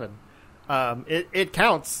 2077. It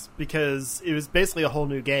counts because it was basically a whole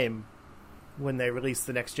new game when they released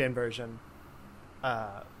the next gen version.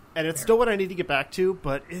 And it's still what I need to get back to,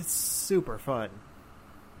 but it's super fun.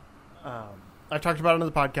 I talked about it on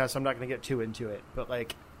the podcast, so I'm not going to get too into it. But,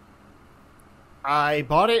 like, I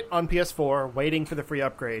bought it on PS4, waiting for the free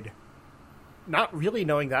upgrade, not really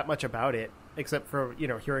knowing that much about it, except for,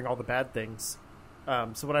 hearing all the bad things.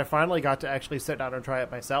 So when I finally got to actually sit down and try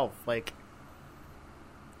it myself, like,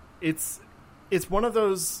 it's one of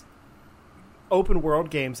those open world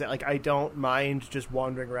games that, like, I don't mind just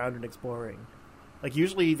wandering around and exploring. Like,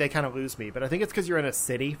 usually they kind of lose me, but I think it's because you're in a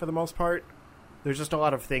city for the most part. There's just a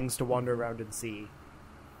lot of things to wander around and see.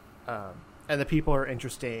 And the people are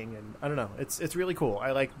interesting, and I don't know. It's really cool.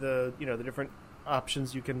 I like the different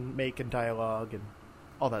options you can make in dialogue and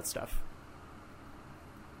all that stuff.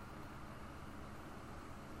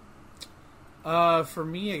 For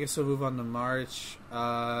me, I guess we'll move on to March.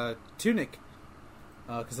 Tunic.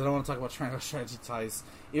 Because I don't want to talk about Triangle Strategy Ties.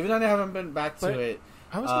 Even though I haven't been back to it.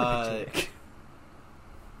 I was going to pick Tunic.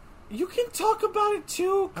 You can talk about it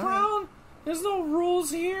too, Clown. There's no rules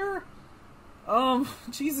here.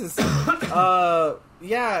 Jesus.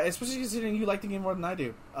 Yeah, especially considering you like the game more than I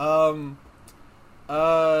do.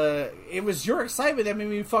 It was your excitement that made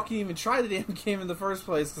me fucking even try the damn game in the first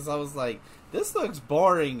place, because I was like, this looks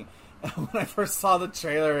boring. When I first saw the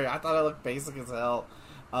trailer, I thought it looked basic as hell.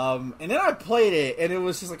 And then I played it, and it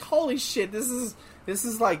was just like, holy shit, this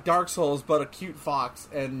is like Dark Souls, but a cute fox,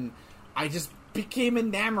 and I just became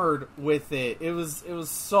enamored with it. It was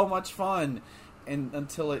so much fun, and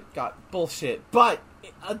until it got bullshit. But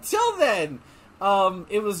until then,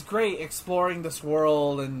 it was great exploring this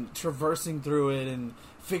world and traversing through it and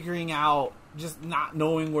figuring out, just not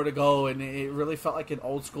knowing where to go, and it really felt like an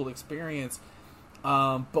old school experience.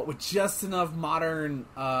 But with just enough modern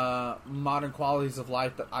qualities of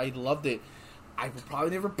life that I loved it. I would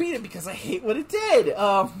probably never beat it because I hate what it did.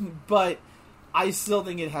 But I still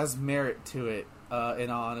think it has merit to it, in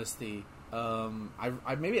all honesty. I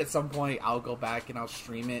maybe at some point I'll go back and I'll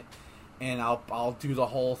stream it and I'll do the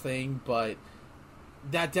whole thing, but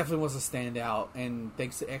that definitely was a standout, and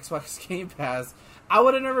thanks to Xbox Game Pass, I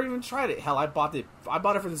would have never even tried it. Hell, I bought it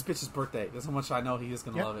for this bitch's birthday. That's how much I know he is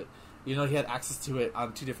going to love it. He had access to it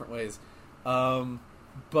on 2 different ways. Yeah,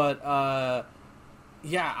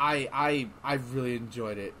 I really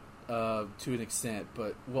enjoyed it to an extent,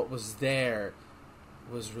 but what was there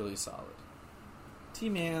was really solid.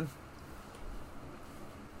 T-Man.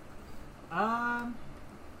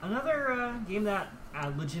 Another game that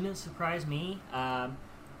legitimately surprised me,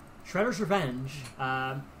 Shredder's Revenge.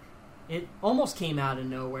 It almost came out of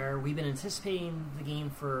nowhere. We've been anticipating the game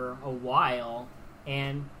for a while,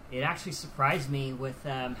 and it actually surprised me with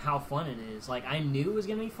how fun it is. Like, I knew it was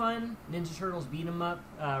going to be fun. Ninja Turtles beat 'em up,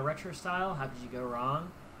 retro style. How could you go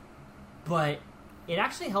wrong? But it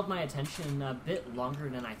actually held my attention a bit longer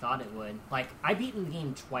than I thought it would. Like, I've beaten the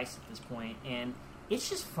game twice at this point, and it's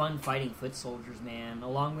just fun fighting foot soldiers, man,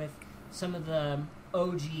 along with some of the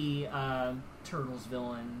OG Turtles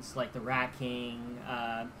villains, like the Rat King,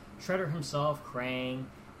 Shredder himself, Krang.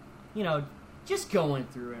 Just going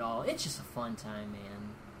through it all. It's just a fun time, man.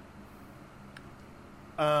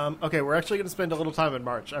 Okay, we're actually going to spend a little time in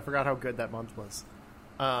March. I forgot how good that month was.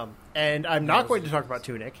 And I'm not going to talk about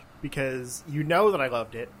Tunic, because you know that I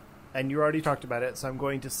loved it, and you already talked about it, so I'm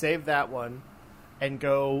going to save that one and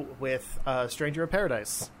go with Stranger of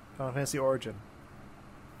Paradise, Final Fantasy Origin.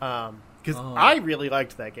 Because I really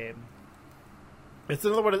liked that game. It's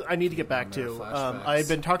another one I need to get back to. I had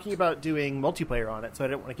been talking about doing multiplayer on it, so I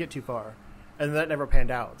didn't want to get too far. And that never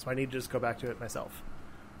panned out, so I need to just go back to it myself.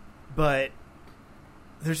 But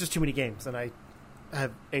there's just too many games, and I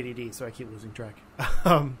have ADD, so I keep losing track.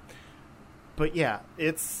 But yeah,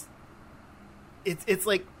 it's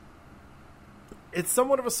like... It's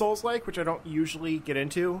somewhat of a Souls-like, which I don't usually get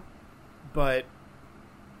into, but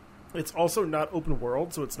it's also not open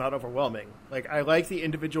world, so it's not overwhelming. Like, I like the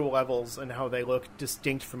individual levels and how they look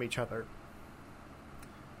distinct from each other.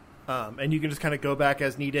 And you can just kind of go back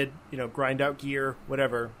as needed, grind out gear,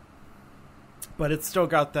 whatever. But it's still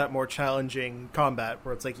got that more challenging combat,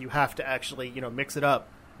 where it's like you have to actually, mix it up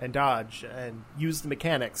and dodge and use the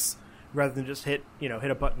mechanics rather than just hit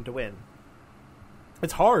a button to win.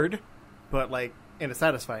 It's hard, but, like, in a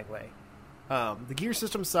satisfying way. The gear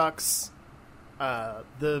system sucks.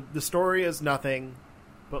 The story is nothing.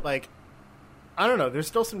 But, like, I don't know. There's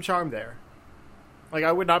still some charm there. Like,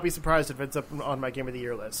 I would not be surprised if it's up on my Game of the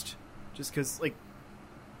Year list. Just because, like,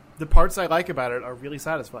 the parts I like about it are really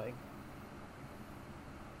satisfying.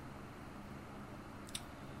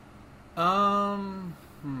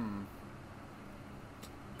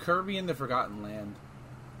 Kirby and the Forgotten Land.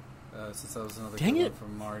 Since that was another Dang good it. one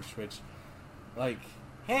from March, which, like,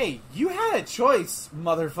 hey, you had a choice,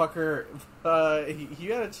 motherfucker.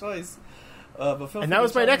 You had a choice. But And that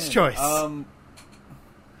was my next choice. Yeah,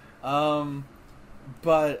 I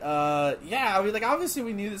mean, like, obviously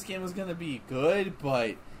we knew this game was going to be good,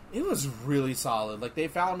 but it was really solid. Like, they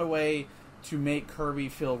found a way to make Kirby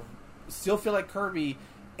still feel like Kirby,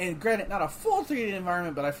 and granted, not a full 3D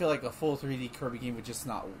environment, but I feel like a full 3D Kirby game would just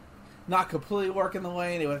not completely work in the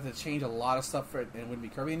way. They would have to change a lot of stuff for it, and it wouldn't be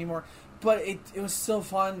Kirby anymore. But it was still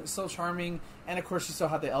fun, still charming, and of course you still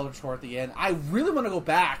had the Elder Troll at the end. I really want to go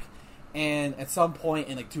back and at some point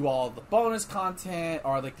and, like, do all the bonus content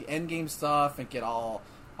or, like, the end game stuff and get all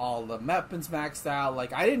the weapons maxed out.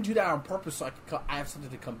 Like, I didn't do that on purpose so I have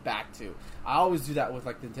something to come back to. I always do that with,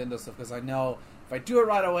 like, Nintendo stuff because I know if I do it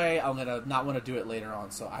right away, I'm gonna not want to do it later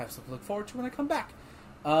on. So I have something to look forward to when I come back.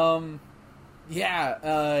 And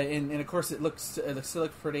of course it still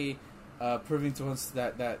looks pretty, proving to us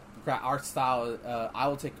that art style. I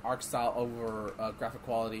will take art style over graphic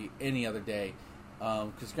quality any other day.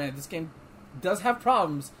 Because granted, this game does have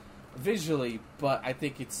problems visually, but I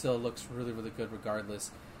think it still looks really, really good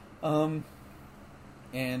regardless. And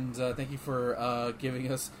thank you for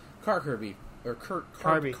giving us Kirby. Or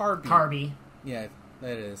Carby. Yeah,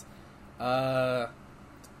 that is. Yeah,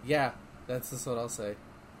 that's just what I'll say.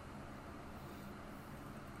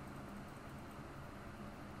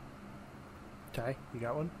 Ty, you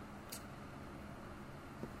got one?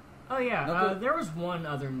 Oh yeah, No, there was one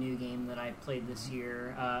other new game that I played this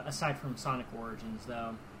year, aside from Sonic Origins,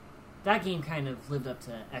 though. That game kind of lived up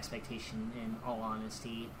to expectation, in all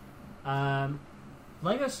honesty.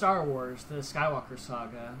 Lego Star Wars, the Skywalker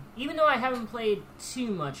Saga. Even though I haven't played too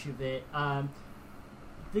much of it,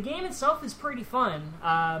 the game itself is pretty fun.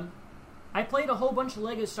 I played a whole bunch of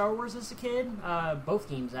Lego Star Wars as a kid, both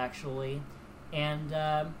games actually,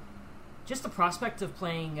 and just the prospect of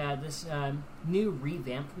playing this new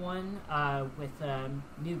revamped one with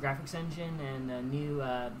new graphics engine and a new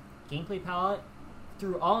gameplay palette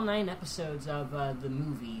through all 9 episodes of the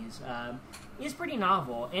movies is pretty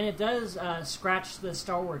novel, and it does scratch the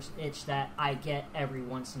Star Wars itch that I get every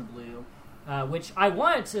once in a blue, which I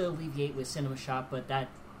wanted to alleviate with Cinema Shop, but that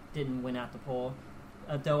didn't win out the poll,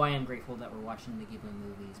 though I am grateful that we're watching the Ghibli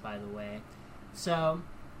movies, by the way. So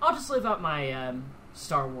I'll just live out my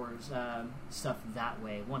Star Wars stuff that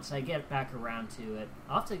way. Once I get back around to it,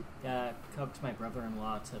 I'll have to come up to my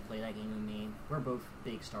brother-in-law to play that game with me. We're both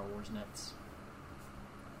big Star Wars nuts.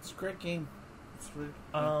 It's a great game. It's really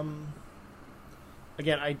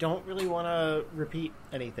Again, I don't really want to repeat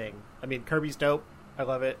anything. I mean, Kirby's dope. I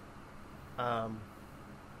love it.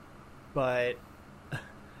 But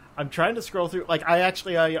I'm trying to scroll through. Like, I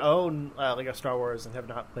own Lego Star Wars and have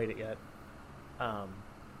not played it yet.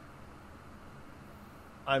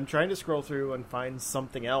 I'm trying to scroll through and find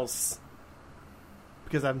something else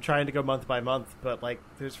because I'm trying to go month by month, but, like,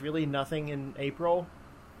 there's really nothing in April.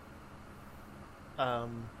 I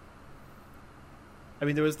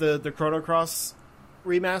mean, there was the Chrono Cross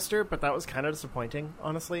remaster, but that was kind of disappointing,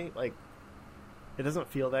 honestly. Like, it doesn't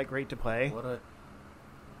feel that great to play. What a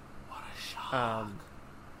shock.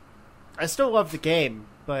 I still love the game,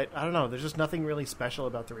 but I don't know, there's just nothing really special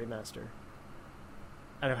about the remaster.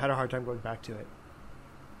 And I've had a hard time going back to it.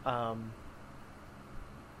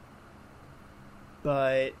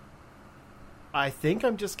 But I think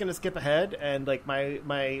I'm just gonna skip ahead, and like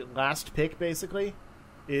my last pick basically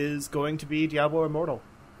is going to be Diablo Immortal.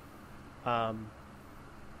 I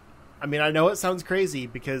mean, I know it sounds crazy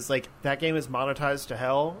because like that game is monetized to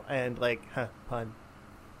hell, and like pun,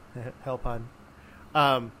 hell pun.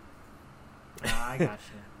 I gotcha.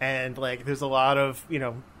 And like there's a lot of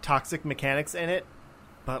toxic mechanics in it,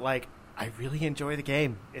 but like I really enjoy the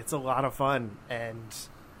game. It's a lot of fun, and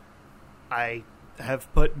I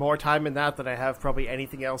have put more time in that than I have probably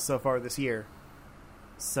anything else so far this year.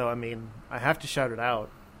 So I mean, I have to shout it out,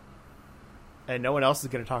 and no one else is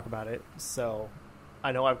going to talk about it, so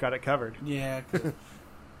I know I've got it covered. Yeah.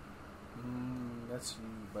 That's you,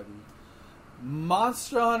 buddy.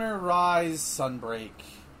 Monster Hunter Rise Sunbreak.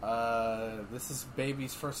 This is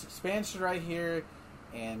Baby's first expansion right here,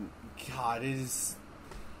 and God, it is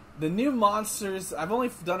the new monsters. I've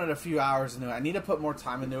only done it a few hours into it. I need to put more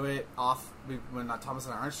time into it off when Thomas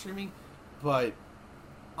and I aren't streaming, but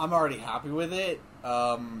I'm already happy with it.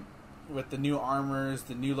 With the new armors,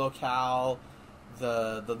 the new locale,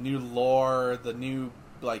 the new lore, the new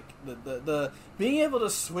the being able to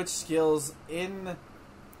switch skills in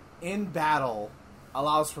battle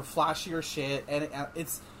allows for flashier shit, and it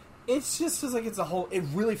just feels like it's a whole. It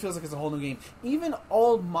really feels like it's a whole new game. Even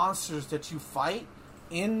old monsters that you fight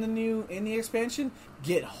in the expansion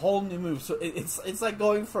get whole new moves. So it's like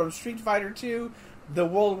going from Street Fighter 2, the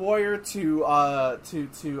World Warrior to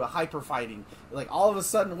hyper fighting. Like all of a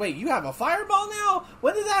sudden, wait, you have a fireball now?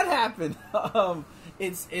 When did that happen?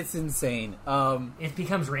 It's insane. It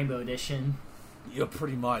becomes Rainbow Edition. Yeah,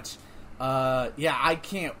 pretty much. Yeah, I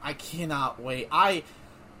cannot wait.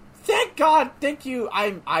 Thank God, thank you.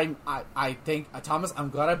 I thank Thomas. I'm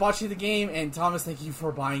glad I bought you the game, and Thomas, thank you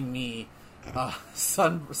for buying me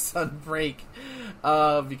Sunbreak,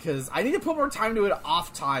 because I need to put more time to it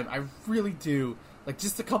off time. I really do. Like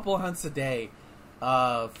just a couple of hunts a day.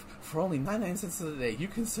 For only 99 cents a day, you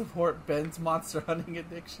can support Ben's monster hunting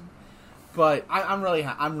addiction. But I'm really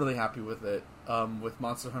happy with it, with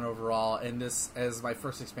Monster Hunter overall, and this as my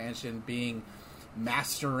first expansion being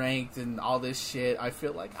master ranked and all this shit. I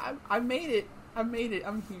feel like I made it. I'm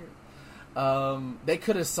here. They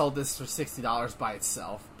could have sold this for $60 by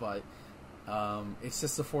itself, but it's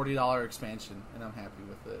just a $40 expansion, and I'm happy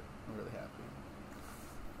with it. I'm really happy.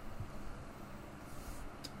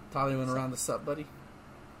 Tyler, you want to round this up, buddy?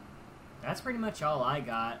 That's pretty much all I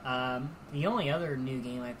got. The only other new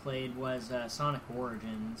game I played was Sonic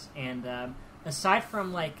Origins, and aside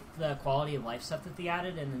from like the quality of life stuff that they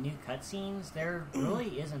added and the new cutscenes, there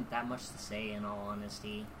really isn't that much to say. In all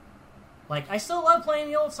honesty, like I still love playing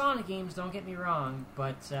the old Sonic games. Don't get me wrong,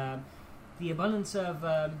 but the abundance of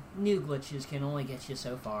new glitches can only get you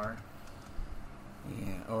so far.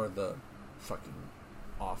 Yeah, or the fucking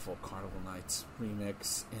awful Carnival Nights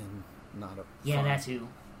remix and not a that too.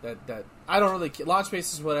 That I don't really launch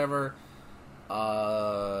space is whatever. The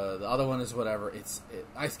other one is whatever.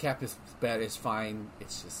 Ice Cap is bad. It's fine.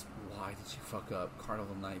 It's just why did you fuck up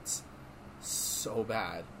Carnival Nights so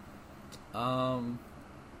bad?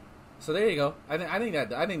 So there you go. I think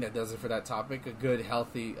that does it for that topic. A good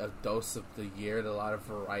healthy dose of the year, a lot of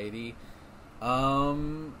variety.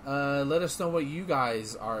 Let us know what you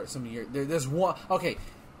guys are. Some of your there's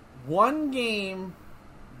one game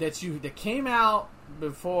that came out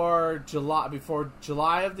before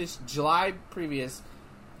July of this July previous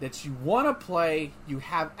that you want to play, you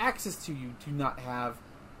have access to, you do not have.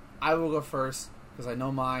 I will go first because I know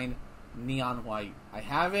mine. Neon White. I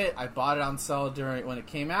have it. I bought it on sale when it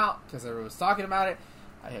came out because everyone was talking about it.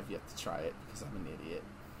 I have yet to try it because I'm an idiot.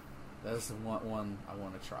 That is the one I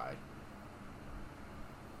want to try.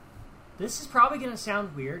 This is probably going to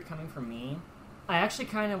sound weird coming from me. I actually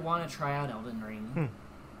kind of want to try out Elden Ring.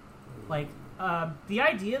 Like, the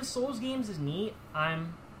idea of Souls games is neat.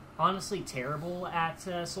 I'm honestly terrible at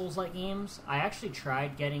Souls-like games. I actually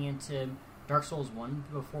tried getting into Dark Souls 1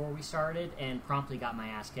 before we started and promptly got my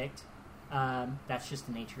ass kicked. That's just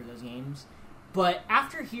the nature of those games. But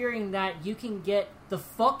after hearing that you can get the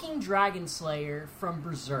fucking Dragon Slayer from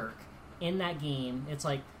Berserk in that game, it's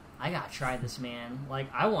like, I gotta try this, man. Like,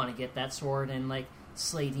 I want to get that sword and, like,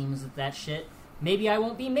 slay demons with that shit. Maybe I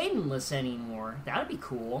won't be maidenless anymore. That'd be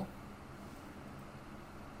cool.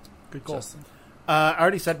 Good call. I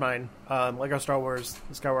already said mine. Lego Star Wars,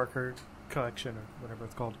 the Skywalker Collection, or whatever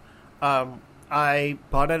it's called. I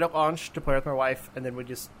bought it at launch to play with my wife, and then we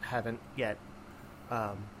just haven't yet.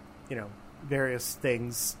 Various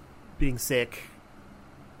things, being sick,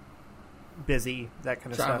 busy, that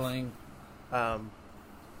kind of traveling. Stuff.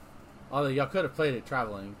 Although y'all could have played it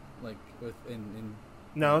traveling, like in.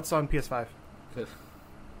 No, it's on PS5. Could.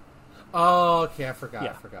 Oh, okay, I forgot. Yeah.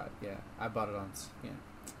 I forgot. Yeah, I bought it on. Yeah.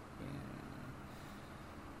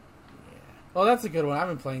 Well, that's a good one. I've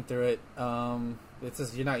been playing through it. It's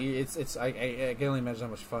just you're not. It's. I can only imagine how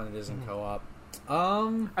much fun it is in co-op.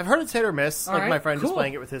 I've heard it's hit or miss. All Like right, my friend is cool.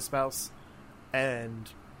 playing it with his spouse, and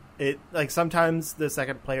it like sometimes the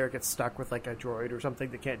second player gets stuck with like a droid or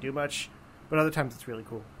something that can't do much, but other times it's really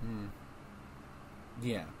cool.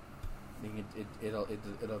 Yeah. I think it'll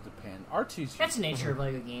depend. R2's That's the nature of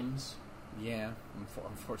Lego games. Yeah,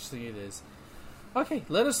 unfortunately it is. Okay,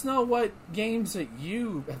 let us know what games that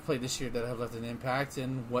you have played this year that have left an impact,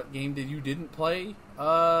 and what game that you didn't play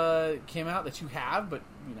came out that you have, but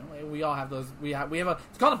you know we all have those. We have a.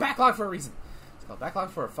 It's called a backlog for a reason. It's called a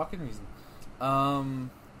backlog for a fucking reason.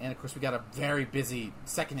 And of course we got a very busy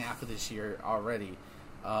second half of this year already,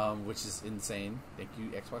 which is insane. Thank you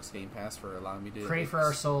Xbox Game Pass for allowing me to Pray for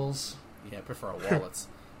our souls. Yeah, pray for our wallets.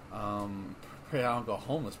 Pray I don't go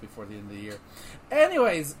homeless before the end of the year.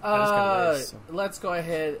 Anyways, let's go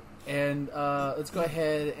ahead and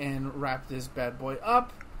wrap this bad boy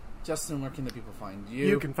up. Justin, where can the people find you?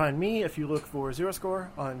 You can find me if you look for Zero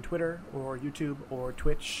Score on Twitter or YouTube or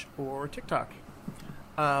Twitch or TikTok.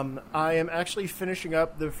 I am actually finishing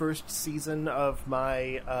up the first season of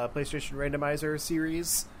my PlayStation Randomizer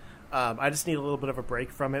series. I just need a little bit of a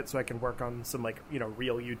break from it so I can work on some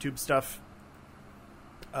real YouTube stuff.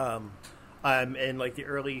 I'm in like the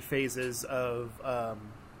early phases of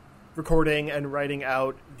recording and writing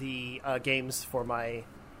out the games for my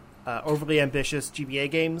overly ambitious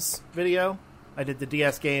GBA games video. I did the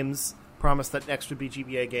DS games, promised that next would be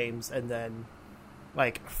GBA games, and then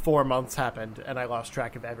like 4 months happened and I lost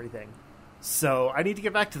track of everything. So I need to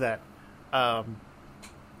get back to that.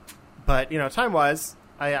 But time-wise,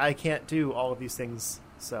 I can't do all of these things,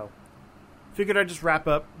 so figured I'd just wrap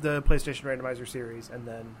up the PlayStation Randomizer series and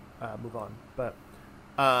then move on. But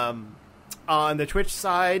on the Twitch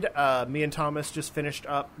side, me and Thomas just finished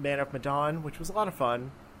up Man of Medan, which was a lot of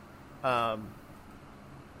fun.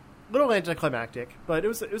 Little anticlimactic, but it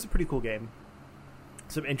was a pretty cool game.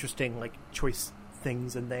 Some interesting like choice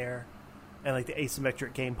things in there, and like the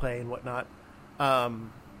asymmetric gameplay and whatnot. At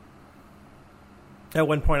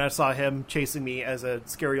one point, I saw him chasing me as a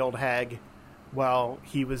scary old hag, while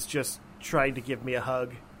he was just trying to give me a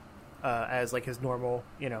hug as like his normal,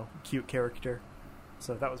 cute character.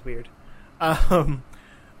 So that was weird.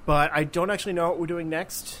 But I don't actually know what we're doing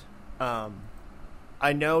next. I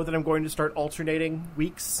know that I'm going to start alternating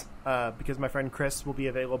weeks because my friend Chris will be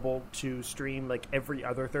available to stream like every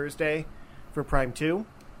other Thursday for Prime 2.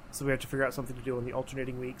 So we have to figure out something to do in the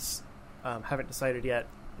alternating weeks. Haven't decided yet,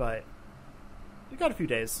 but we've got a few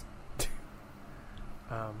days.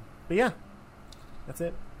 But yeah, that's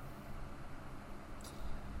it.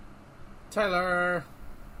 Tyler.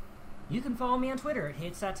 You can follow me on Twitter at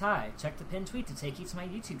HatesThatTie. Check the pinned tweet to take you to my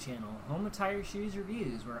YouTube channel, Home of Tire Shoes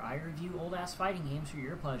Reviews, where I review old-ass fighting games for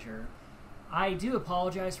your pleasure. I do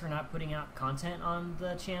apologize for not putting out content on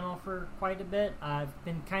the channel for quite a bit. I've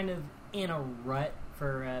been kind of in a rut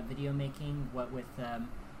for video making, what with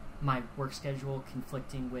my work schedule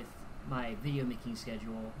conflicting with my video making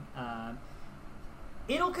schedule.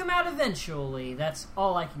 It'll come out eventually, that's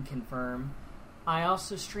all I can confirm. I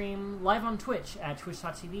also stream live on Twitch at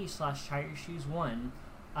twitch.tv/TireShoes1.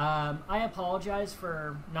 I apologize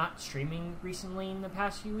for not streaming recently in the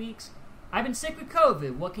past few weeks. I've been sick with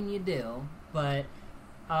COVID, what can you do? But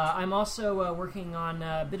I'm also working on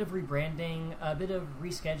a bit of rebranding, a bit of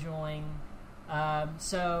rescheduling.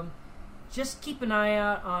 So just keep an eye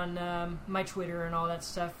out on my Twitter and all that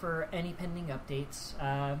stuff for any pending updates.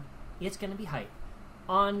 It's going to be hype.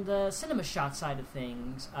 On the Cinema Shot side of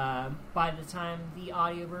things, by the time the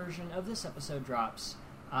audio version of this episode drops,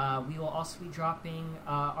 we will also be dropping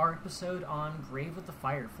our episode on Grave with the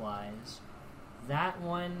Fireflies. That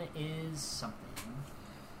one is something.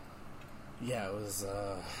 Yeah, it was,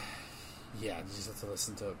 you just have to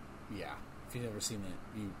listen to it. Yeah, if you've never seen it,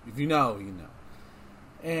 if you know, you know.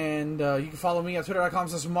 And you can follow me on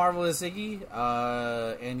twitter.com/MarvelousIggy.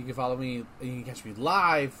 And you can follow me, you can catch me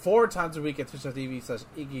live 4 times a week at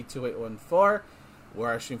twitch.tv/Iggy2814,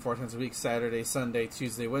 where I stream 4 times a week, Saturday, Sunday,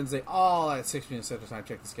 Tuesday, Wednesday, all at 6 p.m. Central Time.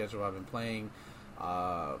 Check the schedule I've been playing.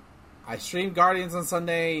 I stream Guardians on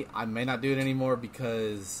Sunday. I may not do it anymore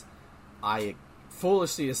because I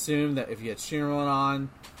foolishly assumed that if you had Streamroll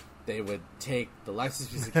on, they would take the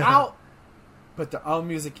licensed music out, put their own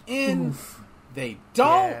music in. Oof. They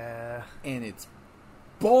don't, Yeah. and it's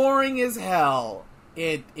boring as hell.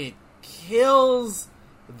 It kills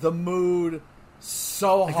the mood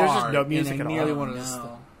so Like, hard. there's just no music and I at nearly all. wanted to No.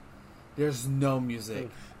 stop. There's no music.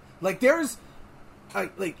 Oof. Like there's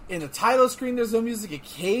like in the title screen, there's no music.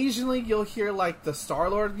 Occasionally, you'll hear like the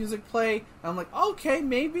Star-Lord music play, and I'm like, okay,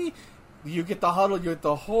 maybe you get the huddle, you get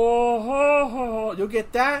the ho ho ho, you'll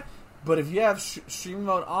get that. But if you have stream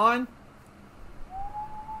mode on,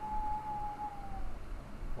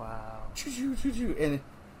 Wow. and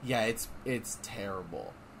yeah, it's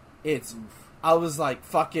terrible. I was like,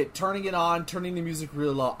 fuck it, turning it on, turning the music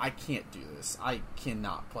real low. I can't do this. I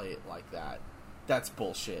cannot play it like that. That's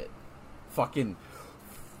bullshit. Fucking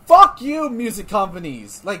fuck you, music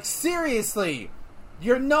companies. Like, seriously,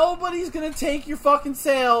 nobody's gonna take your fucking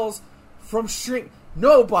sales from stream.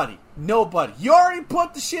 Nobody. You already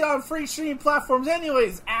put the shit on free streaming platforms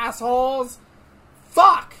anyways, assholes.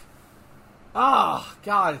 Fuck. Oh,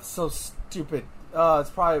 God, it's so stupid. It's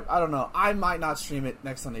probably, I don't know. I might not stream it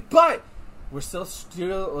next Sunday, but we're still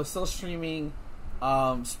streaming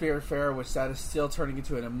Spiritfarer, which that is still turning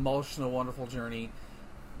into an emotional, wonderful journey.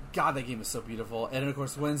 God, that game is so beautiful. And of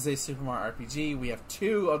course, Wednesday, Super Mario RPG. We have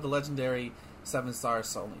 2 of the legendary 7 stars,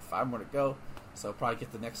 so only 5 more to go. So probably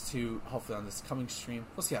get the next 2, hopefully on this coming stream.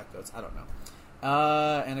 We'll see how it goes. I don't know.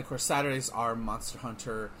 And of course, Saturdays are Monster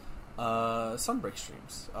Hunter Sunbreak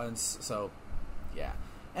streams. And so, yeah.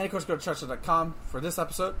 And of course, go to chartshow.com for this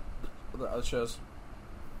episode. The other shows.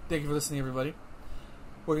 Thank you for listening, everybody.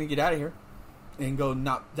 We're going to get out of here and go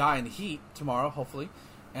not die in the heat tomorrow, hopefully.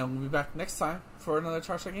 And we'll be back next time for another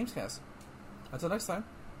Charge Shot Gamescast. Until next time,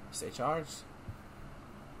 stay charged.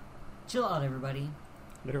 Chill out, everybody.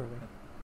 Literally.